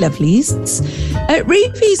 Hello, my lovelies.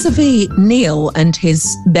 Read vis-a-vis Neil and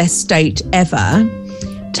his best date ever.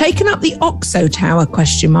 Taken up the Oxo Tower, ?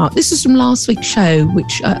 This is from last week's show,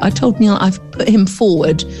 which I told Neil I've put him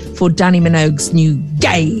forward for Danny Minogue's new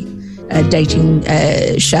gay dating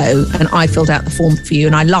show, and I filled out the form for you,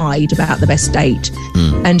 and I lied about the best date.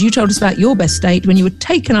 And you told us about your best date when you were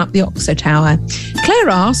taken up the Oxo Tower. Claire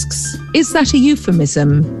asks, is that a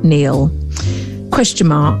euphemism, Neil? ?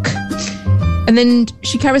 And then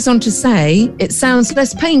she carries on to say, it sounds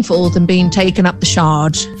less painful than being taken up the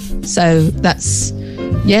Shard. So that's...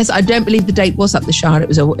 Yes, I don't believe the date was up the Shard. It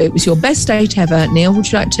was your best date ever. Neil,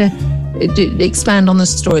 would you like to expand on the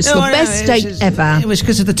story? It's your best date ever. It was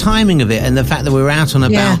because of the timing of it and the fact that we were out on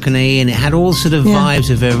a balcony, and it had all sort of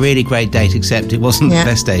vibes of a really great date, except it wasn't the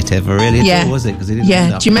best date ever, really, at all, was it? Because it didn't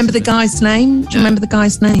end up. Do you remember the guy's name?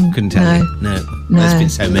 Couldn't tell you. No. There's been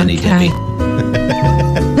so many, Debbie.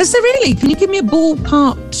 Is there really? Can you give me a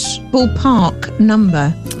ballpark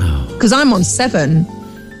number? Because I'm on 7.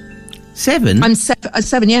 7? I'm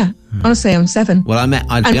 7, yeah. Honestly, I'm 7. Well, and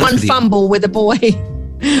one fumble with a boy.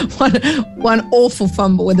 one awful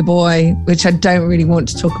fumble with a boy, which I don't really want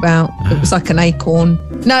to talk about. It was like an acorn.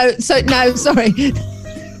 Sorry.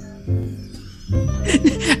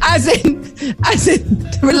 as in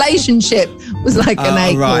the relationship was like an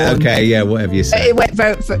acorn. Right, okay, yeah, whatever you say. It went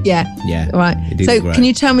very, yeah. Right. So can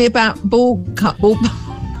you tell me about ball?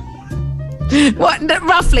 What,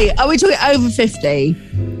 roughly, are we talking over 50?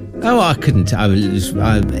 Oh, I couldn't. I was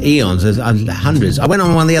eons, hundreds. I went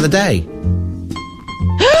on one the other day.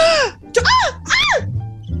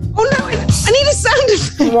 Oh no! I need a sound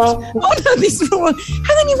effect. Oh no, this is wrong.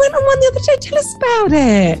 Hang on, you went on one the other day. Tell us about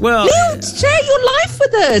it. Well, Neil, share your life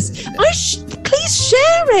with us. Please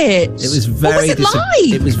share it. It was very. What was it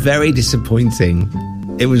like? It was very disappointing.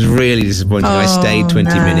 It was really disappointing. I stayed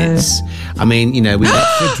 20 minutes. I mean, we went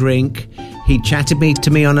for a drink. He chatted to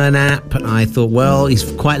me on an app, and I thought, well, he's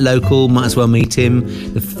quite local, might as well meet him.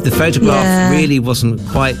 The photograph really wasn't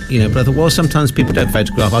quite, but I thought, well, sometimes people don't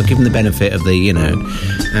photograph. I'll give him the benefit of the, and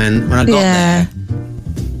when I got there...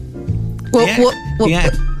 What?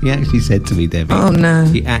 He actually said to me, Debbie. Oh, no.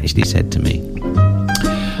 He actually said to me,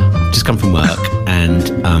 just come from work,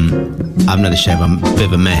 and I've noticed I'm a bit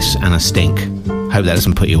of a mess, and I stink. Hope that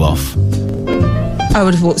doesn't put you off. I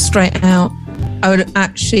would have walked straight out. I would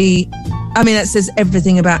actually... that says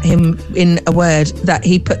everything about him in a word, that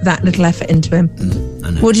he put that little effort into him. I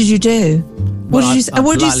know. What did you do? What did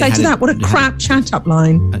you say to that? What a crap chat-up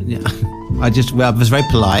line. I was very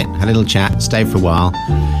polite, had a little chat, stayed for a while.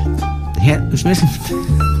 Yeah,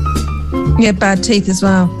 Yeah, bad teeth as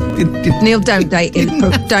well. Neil, don't date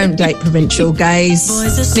provincial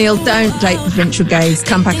gays. Neil, don't date provincial gays.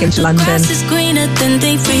 Come back into London.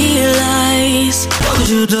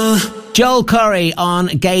 Joel Corey on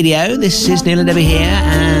Gadio. This is Neil and Debbie here,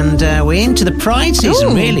 and we're into the Pride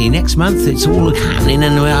season, really. Next month it's all happening,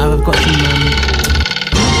 and I've got some...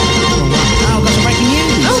 I've got some breaking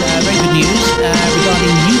news. Very good news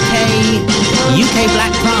regarding UK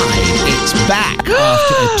Black Pride. It's back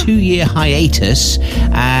after a 2-year hiatus,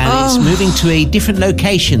 and it's moving to a different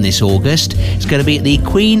location this August. It's going to be at the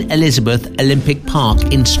Queen Elizabeth Olympic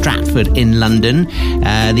Park in Stratford in London.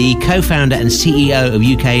 The co-founder and CEO of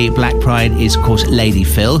UK Black Pride is, of course, Lady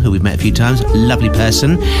Phil, who we've met a few times. Lovely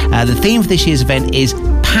person. The theme for this year's event is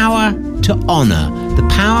Power to Honour. The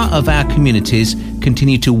power of our communities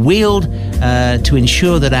continue to wield to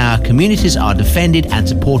ensure that our communities are defended and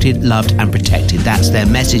supported, loved and protected. That's their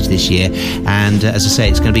message this year. And as I say,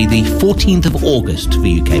 it's going to be the 14th of August for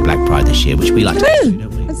UK Black Pride this year, which we like to go to, don't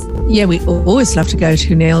we? Yeah, we always love to go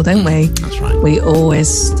to, Neil, don't we? That's right. We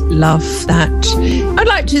always love that. I'd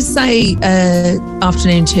like to say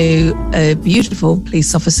afternoon to a beautiful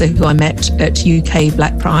police officer who I met at UK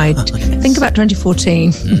Black Pride. I think about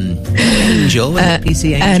 2014. Angel,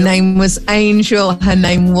 PC Angel. Her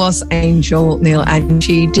name was Angel. Neil, and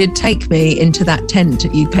she did take me into that tent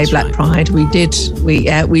at UK Black Pride. We did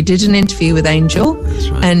an interview with Angel,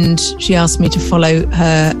 and she asked me to follow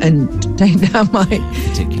her and take down my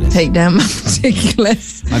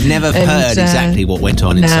meticulous. I've never heard exactly what went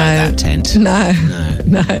on inside that tent. No.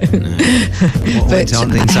 What went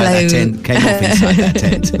on inside that tent came off inside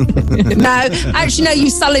that tent. No, actually, no, you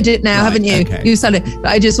sullied it now, haven't you? Okay. You sullied it.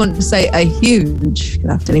 But I just want to say a huge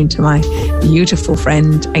good afternoon to my beautiful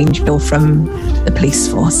friend, Angel, from the police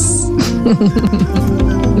force.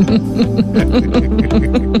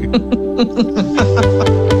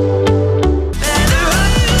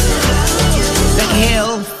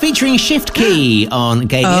 Featuring Shift Key on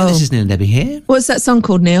Gadio. This is Neil and Debbie here. What's that song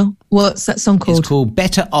called, Neil? What's that song called? It's called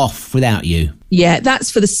Better Off Without You. Yeah,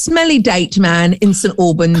 that's for the smelly date man in St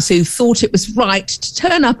Albans who thought it was right to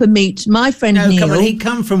turn up and meet my friend Neil. Come on, he'd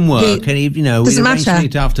come from work and we'd arrange to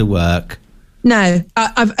meet after work. No,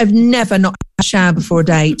 I've never not had a shower before a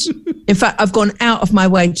date. In fact, I've gone out of my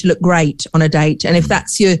way to look great on a date. And if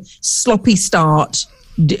that's your sloppy start,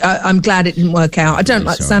 I'm glad it didn't work out. I don't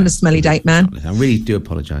like the sound of smelly date man. I really do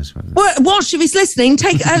apologise for that. Well, Wash, if he's listening,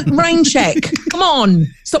 take a rain check. Come on,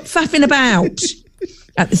 stop faffing about.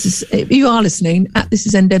 If you are listening, this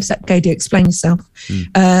is NDebs at Gadio. Explain yourself.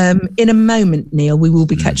 In a moment, Neil, we will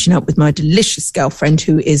be catching up with my delicious girlfriend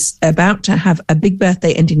who is about to have a big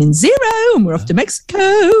birthday ending in 0, and we're off to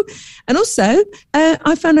Mexico. And also,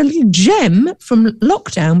 I found a little gem from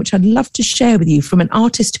lockdown, which I'd love to share with you, from an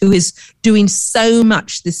artist who is doing so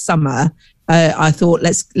much this summer. I thought,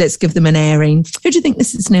 let's give them an airing. Who do you think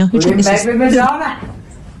this is, Neil? Who do you think this is? Madonna.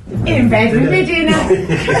 In bed with Regina.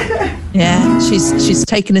 Yeah, she's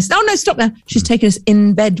taken us. Oh no, stop now! She's taken us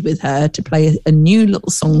in bed with her to play a new little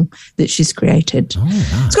song that she's created.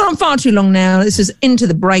 It's gone on far too long now. This is into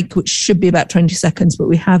the break, which should be about 20 seconds, but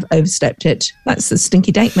we have overstepped it. That's the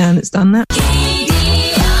stinky date man that's done that.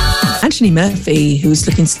 Anthony Murphy, who's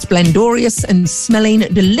looking splendorous and smelling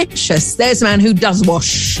delicious. There's a man who does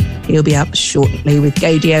wash. He'll be up shortly with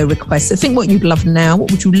Gadio requests. So think what you'd love now.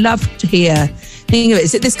 What would you love to hear? Think of it.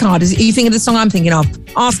 Is it this card? Are you thinking of the song I'm thinking of?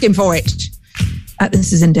 Ask him for it.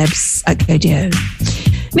 This is NDebs at Gadio.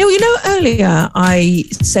 Neil, earlier I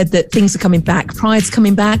said that things are coming back. Pride's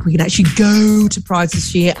coming back. We can actually go to Pride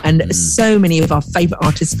this year, and so many of our favourite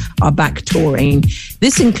artists are back touring.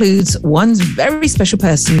 This includes one very special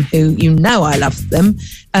person who I love them.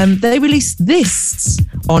 They released this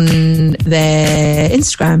on their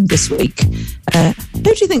Instagram this week. Who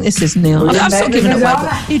do you think this is, Neil? I've not given it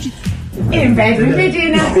away. In bed with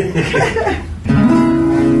Regina.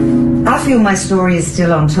 I feel my story is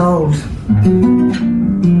still untold.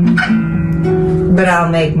 But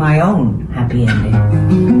I'll make my own happy ending.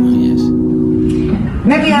 Yes.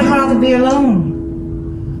 Maybe I'd rather be alone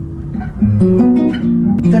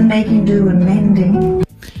than making do and mending.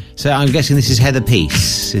 So I'm guessing this is Heather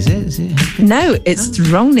Peace, is it? No, it's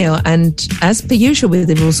wrong, Neil. And as per usual with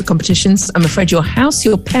the rules of competitions, I'm afraid your house,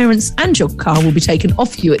 your parents and your car will be taken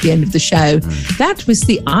off you at the end of the show. That was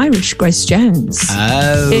the Irish Grace Jones.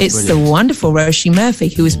 Oh, it's brilliant. The wonderful Roisin Murphy,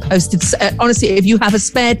 who has posted, honestly, if you have a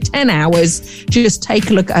spare 10 hours, just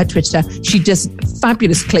take a look at her Twitter. She does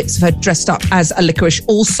fabulous clips of her dressed up as a licorice,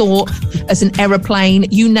 all sort, as an aeroplane,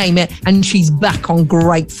 you name it, and she's back on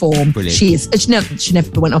great form. Brilliant. She is. She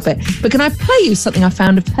never went off it. But can I play you something I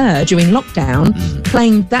found of her during lockdown,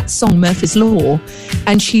 playing that song, Murphy's Law,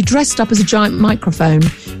 and she dressed up as a giant microphone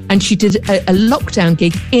and she did a lockdown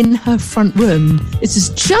gig in her front room. This is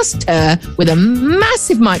just her with a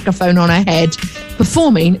massive microphone on her head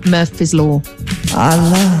performing Murphy's Law. Our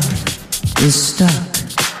love is stuck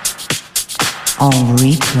on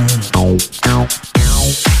replay.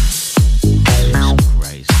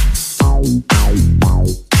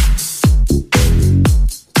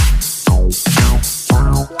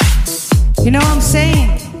 You know what I'm saying?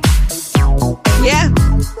 Yeah.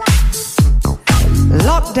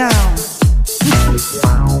 Lockdown.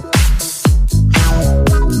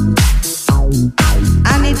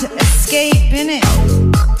 I need to escape, innit?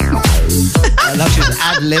 I love just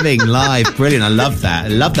ad-libbing live. Brilliant. I love that. I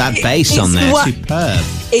love that bass on there. Superb.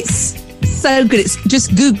 It's so good. It's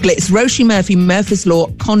just Google it. It's Roisin Murphy, Murphy's Law,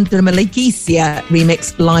 Conda Malegesia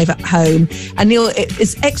remix live at home. And Neil,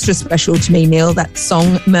 it's extra special to me, Neil, that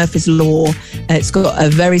song, Murphy's Law. It's got a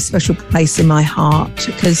very special place in my heart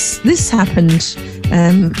because this happened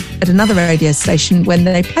at another radio station when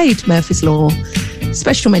they played Murphy's Law.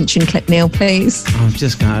 Special mention clip, Neil, please. I'm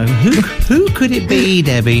just going, who could it be,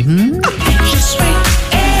 Debbie?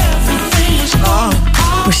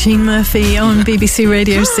 Roisin Murphy on BBC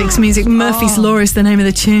Radio 6 Music. Murphy's Law is the name of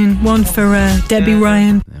the tune. One for Debbie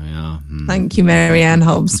Ryan. There we are. Thank you, Marianne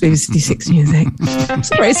Hobbs, BBC 6 Music.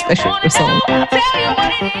 It's a very special song.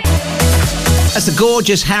 That's the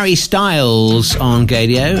gorgeous Harry Styles on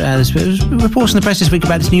Gadio. There's reports in the press this week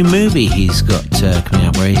about his new movie he's got coming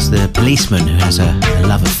out, where he's the policeman who has a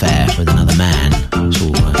love affair with another man.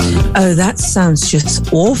 Oh, that sounds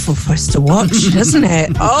just awful for us to watch, doesn't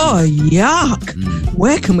it? Oh, yuck.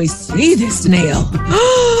 Where can we see this, Neil?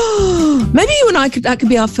 Maybe you and I that could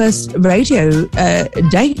be our first radio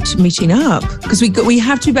date meeting up, because we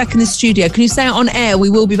have to be back in the studio. Can you say it on air? We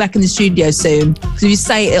will be back in the studio soon. Because if you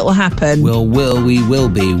say it, it'll happen. We'll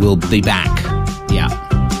be back. Yeah.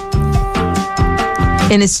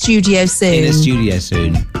 In a studio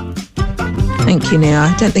soon. Thank you, Neil.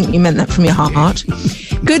 I don't think you meant that from your heart.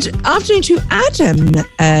 Good afternoon to Adam,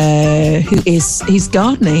 he's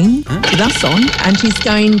gardening with us on, and he's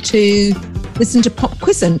going to listen to Pop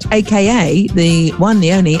Quizzant, aka the one,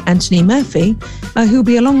 the only Anthony Murphy, who'll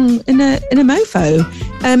be along in a mofo.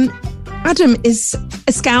 Adam is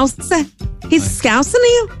a Scouser. He's a Scouser,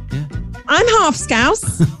 Neil. Yeah. I'm half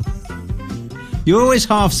Scouse. You're always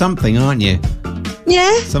half something, aren't you?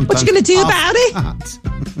 Yeah. Sometimes what you going to do about it? Cut.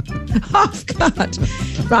 Half cut.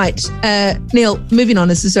 Right. Neil, moving on.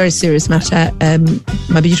 This is a very serious matter.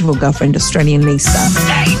 My beautiful girlfriend, Australian Lisa.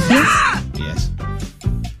 Yes.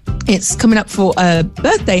 It's coming up for a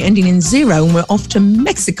birthday ending in 0, and we're off to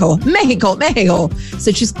Mexico.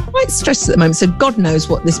 So she's quite stressed at the moment. So God knows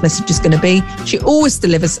what this message is going to be. She always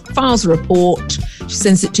files a report. She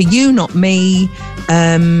sends it to you, not me.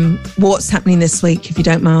 What's happening this week, if you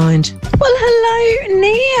don't mind? Well, hello,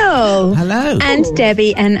 Neil. Hello. And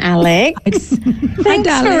Debbie and Alex. Thanks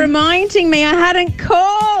for reminding me I hadn't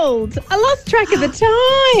called. I lost track of the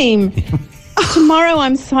time. Tomorrow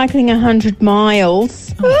I'm cycling 100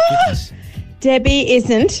 miles. Debbie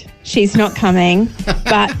isn't. She's not coming,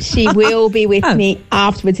 but she will be with me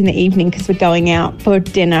afterwards in the evening because we're going out for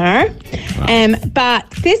dinner. But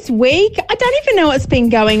this week, I don't even know what's been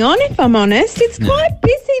going on, if I'm honest. It's quite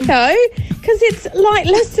busy, though, because it's like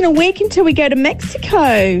less than a week until we go to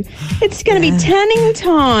Mexico. It's going to be tanning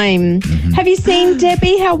time. Mm-hmm. Have you seen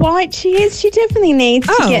Debbie, how white she is? She definitely needs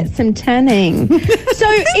to get some tanning. So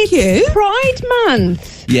it's Pride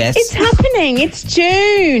Month. Yes. It's happening. It's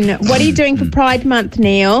June. What are you doing for Pride Month,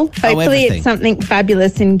 Neil? Hopefully it's something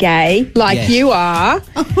fabulous and gay, like you are.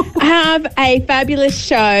 Have a fabulous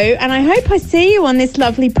show, and I hope I see you on this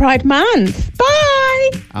lovely Pride Month.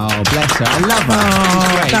 Bye. Oh, bless her. I love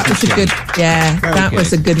her. That was a good, that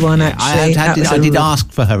was a good one, actually. I did ask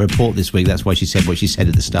for her report this week. That's why she said what she said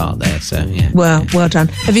at the start there. So, yeah. Well done.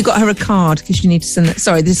 Have you got her a card? Because you need to send that.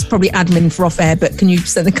 Sorry, this is probably admin for off air, but can you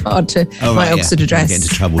send the card to my Oxford address? Get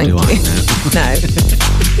into trouble, do I? No.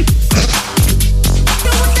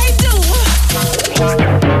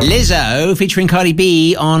 Lizzo featuring Cardi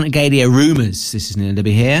B on Gadia Rumours. This is Neil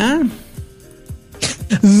Debbie here.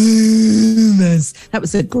 Rumours. That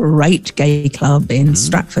was a great gay club in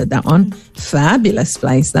Stratford, that one. Fabulous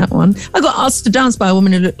place, that one. I got asked to dance by a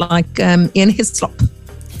woman who looked like Ian Hislop.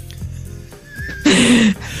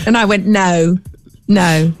 And I went, no.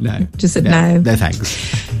 Just said no. No,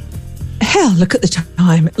 thanks. Hell, look at the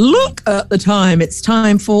time. It's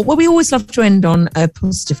time for, well, we always love to end on a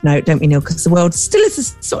positive note, don't we, Neil? Because the world still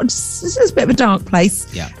is a bit of a dark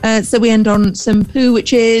place. Yeah. So we end on some poo,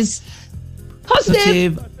 which is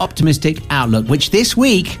positive, optimistic outlook, which this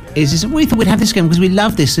week is we thought we'd have this going because we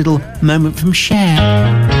love this little moment from Cher.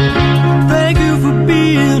 Thank you for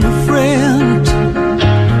being a friend.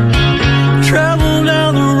 Travel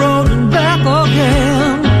down the road and back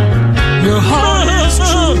again. Your heart is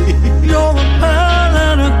true. You're a pal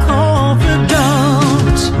and a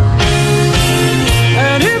confidant.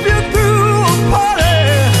 And if you threw a party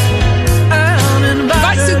and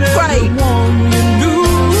invited everyone you knew,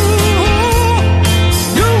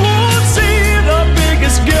 you would see the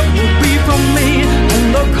biggest gift would be from me. And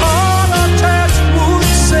the card attached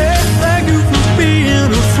would say, thank you for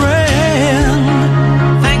being a friend.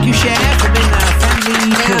 Thank you, Cher, for being our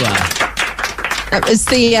friendly tour. That was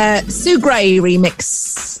the Sue Gray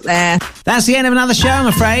remix there. That's the end of another show, I'm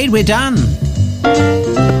afraid. We're done.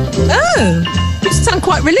 Oh, you sound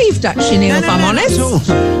quite relieved, actually, Neil, if I'm honest. Not at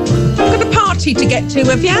all. Got a party to get to,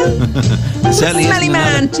 have you? Certainly Smelly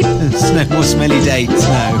man. No more smelly dates,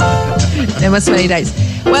 no. No more smelly dates.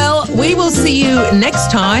 Well, we will see you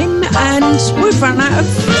next time, and we've run out of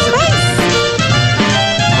space.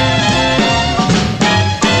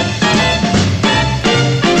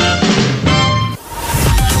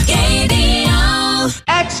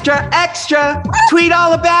 Extra, extra, tweet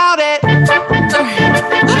all about it.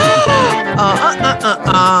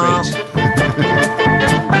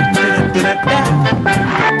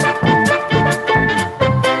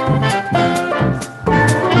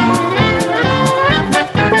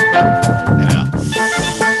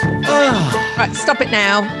 Right, stop it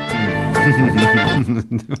now.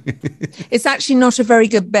 It's actually not a very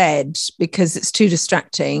good bed because it's too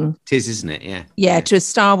distracting. It is, isn't it? Yeah. Yeah, to a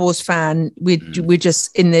Star Wars fan, we're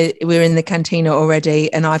just we're in the cantina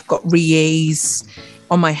already, and I've got re-ease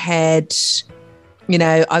on my head. You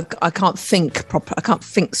know, I can't think proper. I can't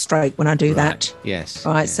think straight when I do that. Yes.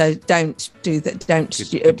 Right. Yes. So don't do that. Don't.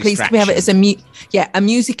 Good Please, can we have it as a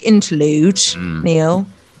music interlude, Neil,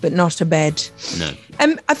 but not a bed. No.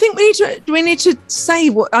 I think we need to say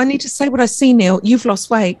what I need to say. What I see, Neil. You've lost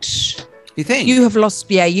weight. You think? You've lost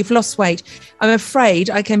weight. I'm afraid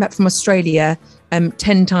I came back from Australia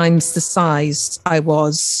 10 times the size I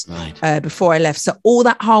was before I left. So all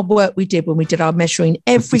that hard work we did when we did our measuring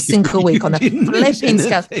every single week on a flipping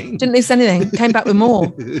scale, didn't lose anything, came back with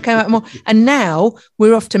more. And now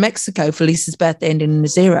we're off to Mexico for Lisa's birthday ending in a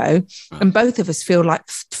 0. And both of us feel like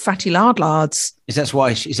fatty lards. Is that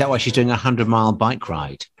why she's doing a 100-mile bike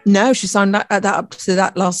ride? No, she signed that up to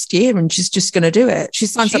that last year, and she's just going to do it. She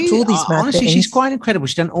signs up to all these marathons. Honestly, she's quite incredible.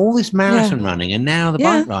 She's done all this marathon running, and now the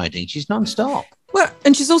bike riding. She's non-stop. Well,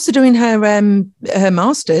 and she's also doing her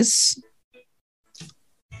masters.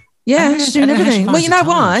 Yeah, she's doing everything. Well, you know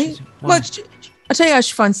why? Well, I'll tell you how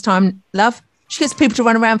she finds time, love. She gets people to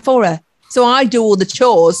run around for her. So I do all the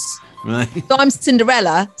chores. Right. So I'm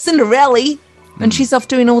Cinderella, and she's off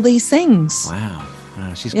doing all these things. Wow.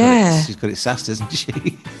 She's got it sussed, hasn't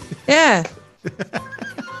she? Yeah.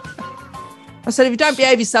 I said, if you don't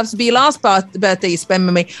behave yourself, it'll be your last birthday you spend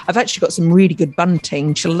with me. I've actually got some really good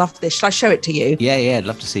bunting. She'll love this. Shall I show it to you? Yeah, I'd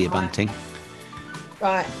love to see your bunting.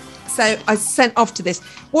 Right. So I sent off to this.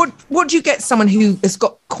 What do you get someone who has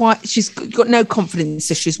she's got no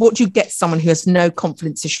confidence issues? What do you get someone who has no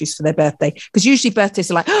confidence issues for their birthday? Because usually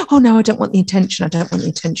birthdays are like, oh no, I don't want the attention. Do you know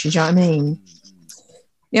what I mean?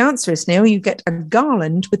 The answer is, Neil, you get a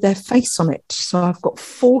garland with their face on it. So I've got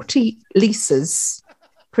 40 Lisas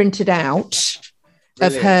printed out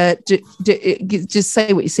of her. Just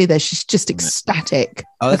say what you see there. She's just ecstatic.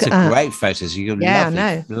 Oh, that's great photo. So you got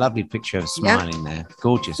a lovely picture of smiling there.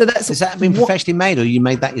 Gorgeous. So has that been professionally made, or you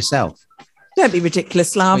made that yourself? Don't be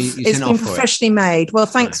ridiculous, love. It's been professionally made. Well,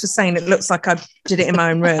 thanks for saying it looks like I did it in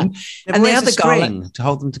my own room. And the other garland to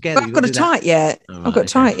hold them together. I've got to tie it yet. I've got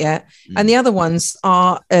to tie it yet. And the other ones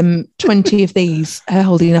are 20 of these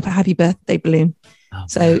holding up a happy birthday balloon. Oh,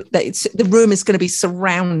 so the room is going to be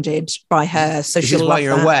surrounded by her. So she'll love while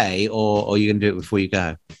you're away, or are you going to do it before you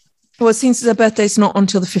go? Well, since her birthday's not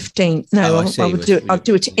until the 15th, no, I'll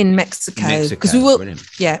do it in Mexico because we will. Brilliant.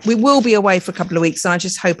 Yeah, we will be away for a couple of weeks, and I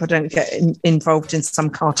just hope I don't get involved in some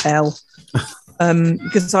cartel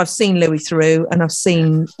because I've seen Louis Theroux and I've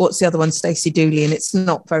seen what's the other one, Stacey Dooley, and it's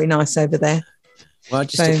not very nice over there. Well,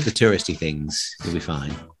 just stick to the touristy things, you'll be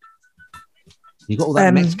fine. You've got all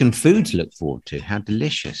that Mexican food to look forward to. How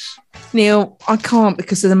delicious. Neil, I can't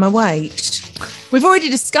because of my weight. We've already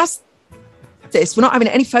discussed this. We're not having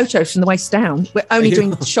any photos from the waist down. We're only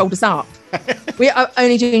doing shoulders up. We are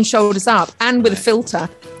only doing shoulders up and with a filter.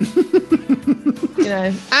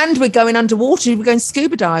 And we're going underwater. We're going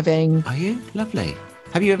scuba diving. Are you? Lovely.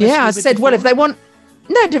 Have you ever? Yeah, I said, well, if they want.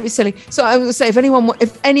 No, don't be silly. So I would say, if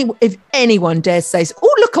anyone dares say,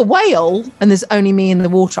 "Oh, look, a whale," and there's only me in the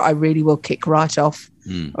water, I really will kick right off.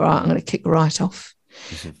 All right, I'm going to kick right off.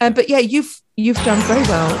 But yeah, you've done very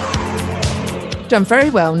well. Done very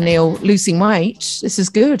well, Neil. Losing weight. This is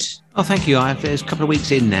good. Oh, thank you. It's a couple of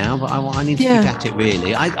weeks in now, but I need to keep at it.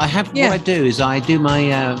 Really, I have. What I do is I do my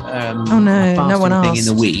my fasting no one asked. thing in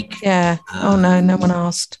the week. Yeah. No one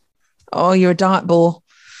asked. Oh, you're a diet ball.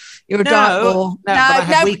 You're a diet ball. No, but I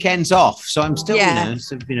have weekends off, so I'm still,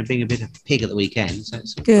 being a bit of a pig at the weekend. So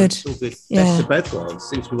it's good. It's all good. Yeah. Best of both worlds.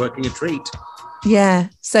 Seems to be working a treat. Yeah.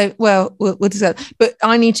 So, we'll do that. But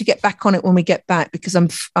I need to get back on it when we get back, because I'm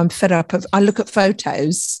fed up of. I look at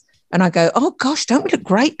photos and I go, "Oh gosh, don't we look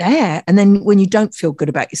great there?" And then when you don't feel good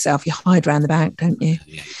about yourself, you hide around the back, don't you?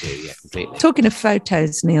 Yeah, you do. Yeah, completely. Talking of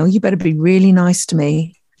photos, Neil, you better be really nice to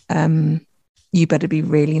me. You better be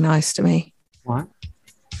really nice to me. What?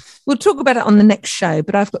 We'll talk about it on the next show,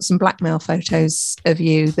 but I've got some blackmail photos of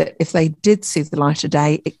you that, if they did see the light of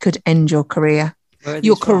day, it could end your career.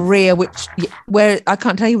 Your career, where I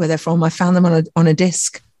can't tell you where they're from. I found them on a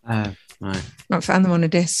disc. Right. I found them on a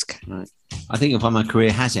disc. Right. I think my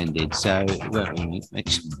career has ended, so it won't really make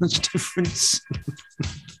much difference.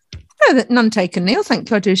 No, none taken, Neil.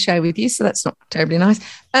 Thank you. I do a show with you, so that's not terribly nice.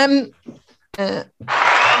 So thank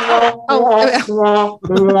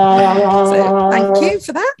you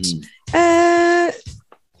for that.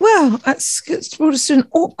 Well, it's brought us to an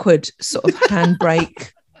awkward sort of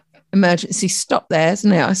handbrake emergency stop there,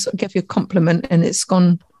 isn't it? I sort of gave you a compliment and it's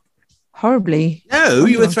gone horribly. No,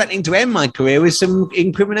 you were threatening to end my career with some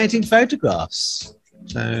incriminating photographs.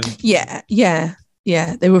 So yeah.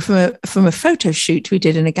 They were from a photo shoot we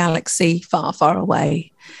did in a galaxy far, far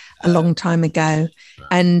away a long time ago.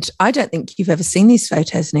 And I don't think you've ever seen these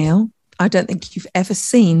photos, Neil. I don't think you've ever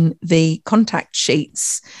seen the contact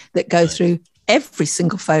sheets that go through every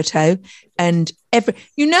single photo and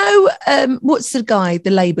what's the guy,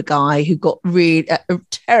 the Labour guy who got really a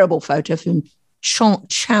terrible photo of him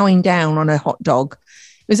chowing down on a hot dog.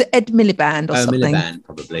 It was Ed Miliband or something. Miliband,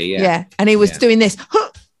 probably, yeah. Yeah, and he was doing this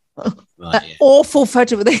awful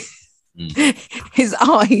photo with his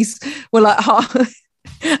eyes were like,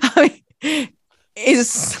 I mean, it's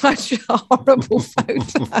such a horrible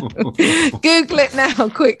photo. Google it now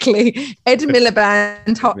quickly. Ed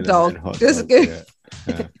Miliband hot dog. Just Google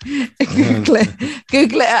it.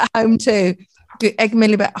 Google it at home too. Ed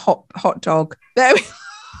Miliband hot dog. There we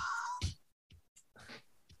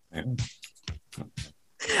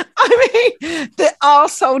I mean, the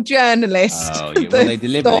arsehole journalist. Oh, yeah. Well, they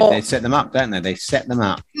deliberately they set them up, don't they? They set them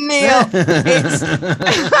up. Neil,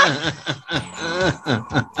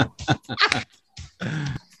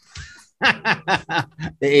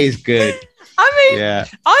 it is good. I mean,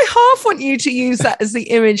 I half want you to use that as the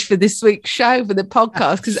image for this week's show, for the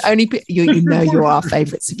podcast, because only you know you're our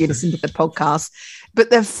favourites if you listen to the podcast. But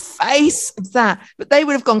the face of that, but they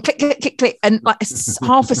would have gone click, click, click, click, and like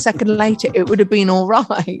half a second later, it would have been all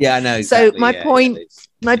right. Yeah, I know. Exactly. So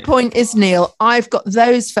my point is, Neil, I've got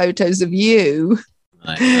those photos of you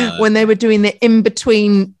when they were doing the in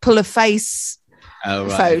between pull a face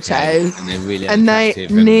photo, and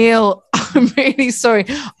Neil. I'm really sorry.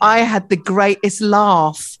 I had the greatest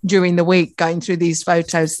laugh during the week going through these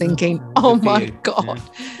photos thinking, oh my God.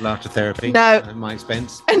 Laughter therapy. No. At my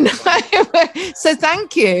expense. No. So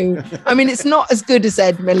thank you. I mean, it's not as good as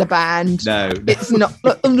Ed Miliband. No. It's not.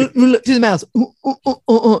 Look to the mouse.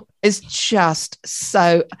 It's just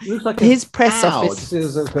so. Like his press office.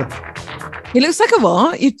 He looks like a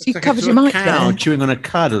what? You like covered your mic there. Chewing on a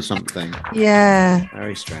cud or something. Yeah.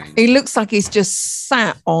 Very strange. He looks like he's just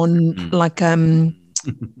sat on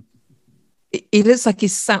he looks like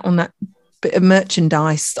he's sat on that bit of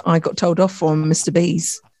merchandise that I got told off from Mr.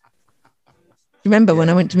 B's. Remember when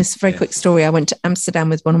I went to Mr. Very Quick Story, I went to Amsterdam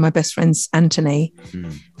with one of my best friends, Anthony,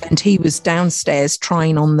 and he was downstairs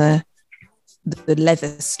trying on the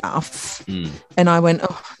leather stuff. And I went,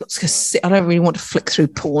 let's go sit. I don't really want to flick through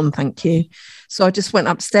porn, thank you. So I just went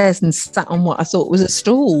upstairs and sat on what I thought was a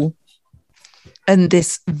stool. And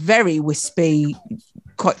this very wispy,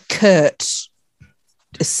 quite curt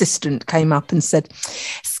assistant came up and said,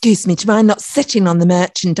 excuse me, do you mind not sitting on the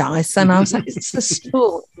merchandise? And I was like, it's a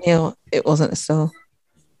stool. Neil, it wasn't a stool.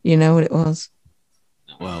 You know what it was?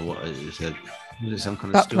 Well, what is it? Was it some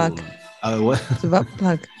kind butt of stool? Plug. Oh, what? It's a butt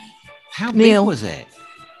plug. How Neil, big was it?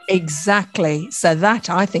 Exactly. So that,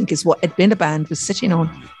 I think, is what Ed Miliband was sitting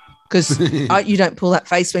on. Because you don't pull that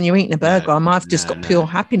face when you're eating a burger. I've just got pure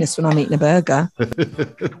happiness when I'm eating a burger.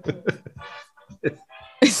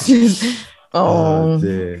 It's just, oh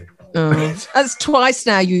dear. That's twice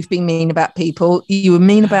now you've been mean about people. You were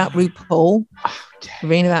mean about RuPaul.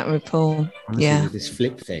 Mean about RuPaul. Honestly, Yeah. This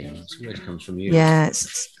flip thing, it always comes from you. Yeah,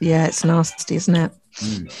 it's nasty, isn't it?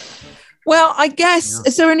 Well, I guess,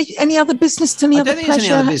 is there any other business, any I other don't think there's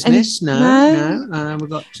pleasure? any other business. No. We've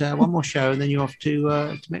got one more show, and then you're off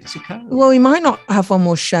to Mexico. Well, we might not have one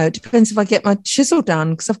more show. It depends if I get my chisel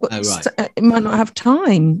done, because I've got. Oh, right. It might not have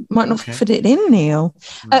time. Might not fit it in, Neil.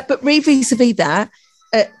 But vis-a-vis that,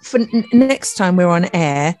 for next time we're on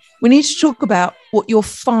air, we need to talk about what your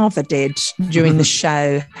father did during the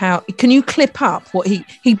show. How can you clip up what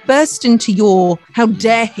he burst into your? How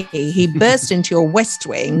dare he burst into your West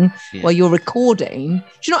Wing while you're recording? Do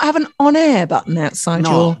you not have an on-air button outside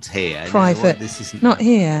your here, private? No, this isn't. Not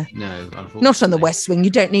here. No, not on the West Wing.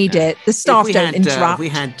 You don't need it. The staff don't interrupt. If we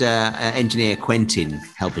had engineer Quentin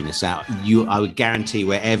helping us out, I would guarantee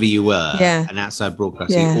wherever you were, an outside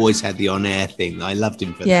broadcast, he always had the on-air thing. I loved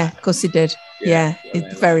him for that. Yeah, of course he did. Yeah,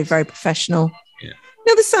 it's very, very professional. Yeah.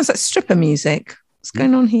 No, this sounds like stripper music. What's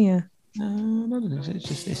going on here? No, it's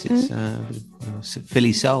just this. It's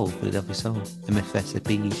Philly Soul, Philadelphia Soul,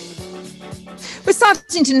 MFSB. We're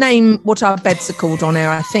starting to name what our beds are called on air.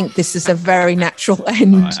 I think this is a very natural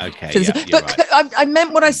end. Okay, to this. But I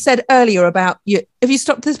meant what I said earlier about you. Have you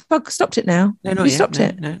stopped this? Stopped it now? No, not Have you yet. stopped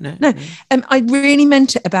it? No. I really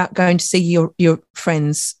meant it about going to see your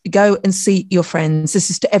friends. Go and see your friends. This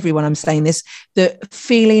is to everyone. I'm saying this. The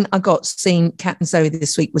feeling I got seeing Kat and Zoe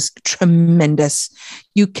this week was tremendous.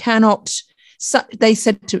 You cannot. So they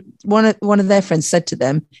said to one of their friends said to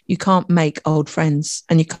them, "You can't make old friends,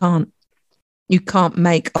 and you can't. You can't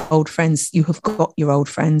make old friends. You have got your old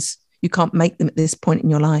friends. You can't make them at this point in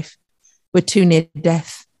your life. We're too near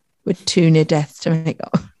death. We're too near death to make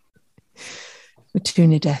up. We're too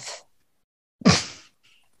near death."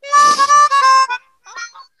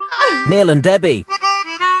 Neil and Debbie.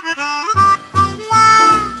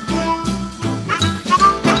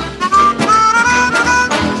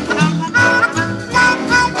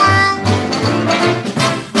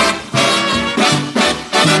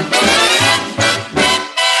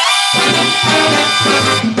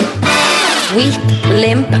 Weak,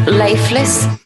 limp, lifeless.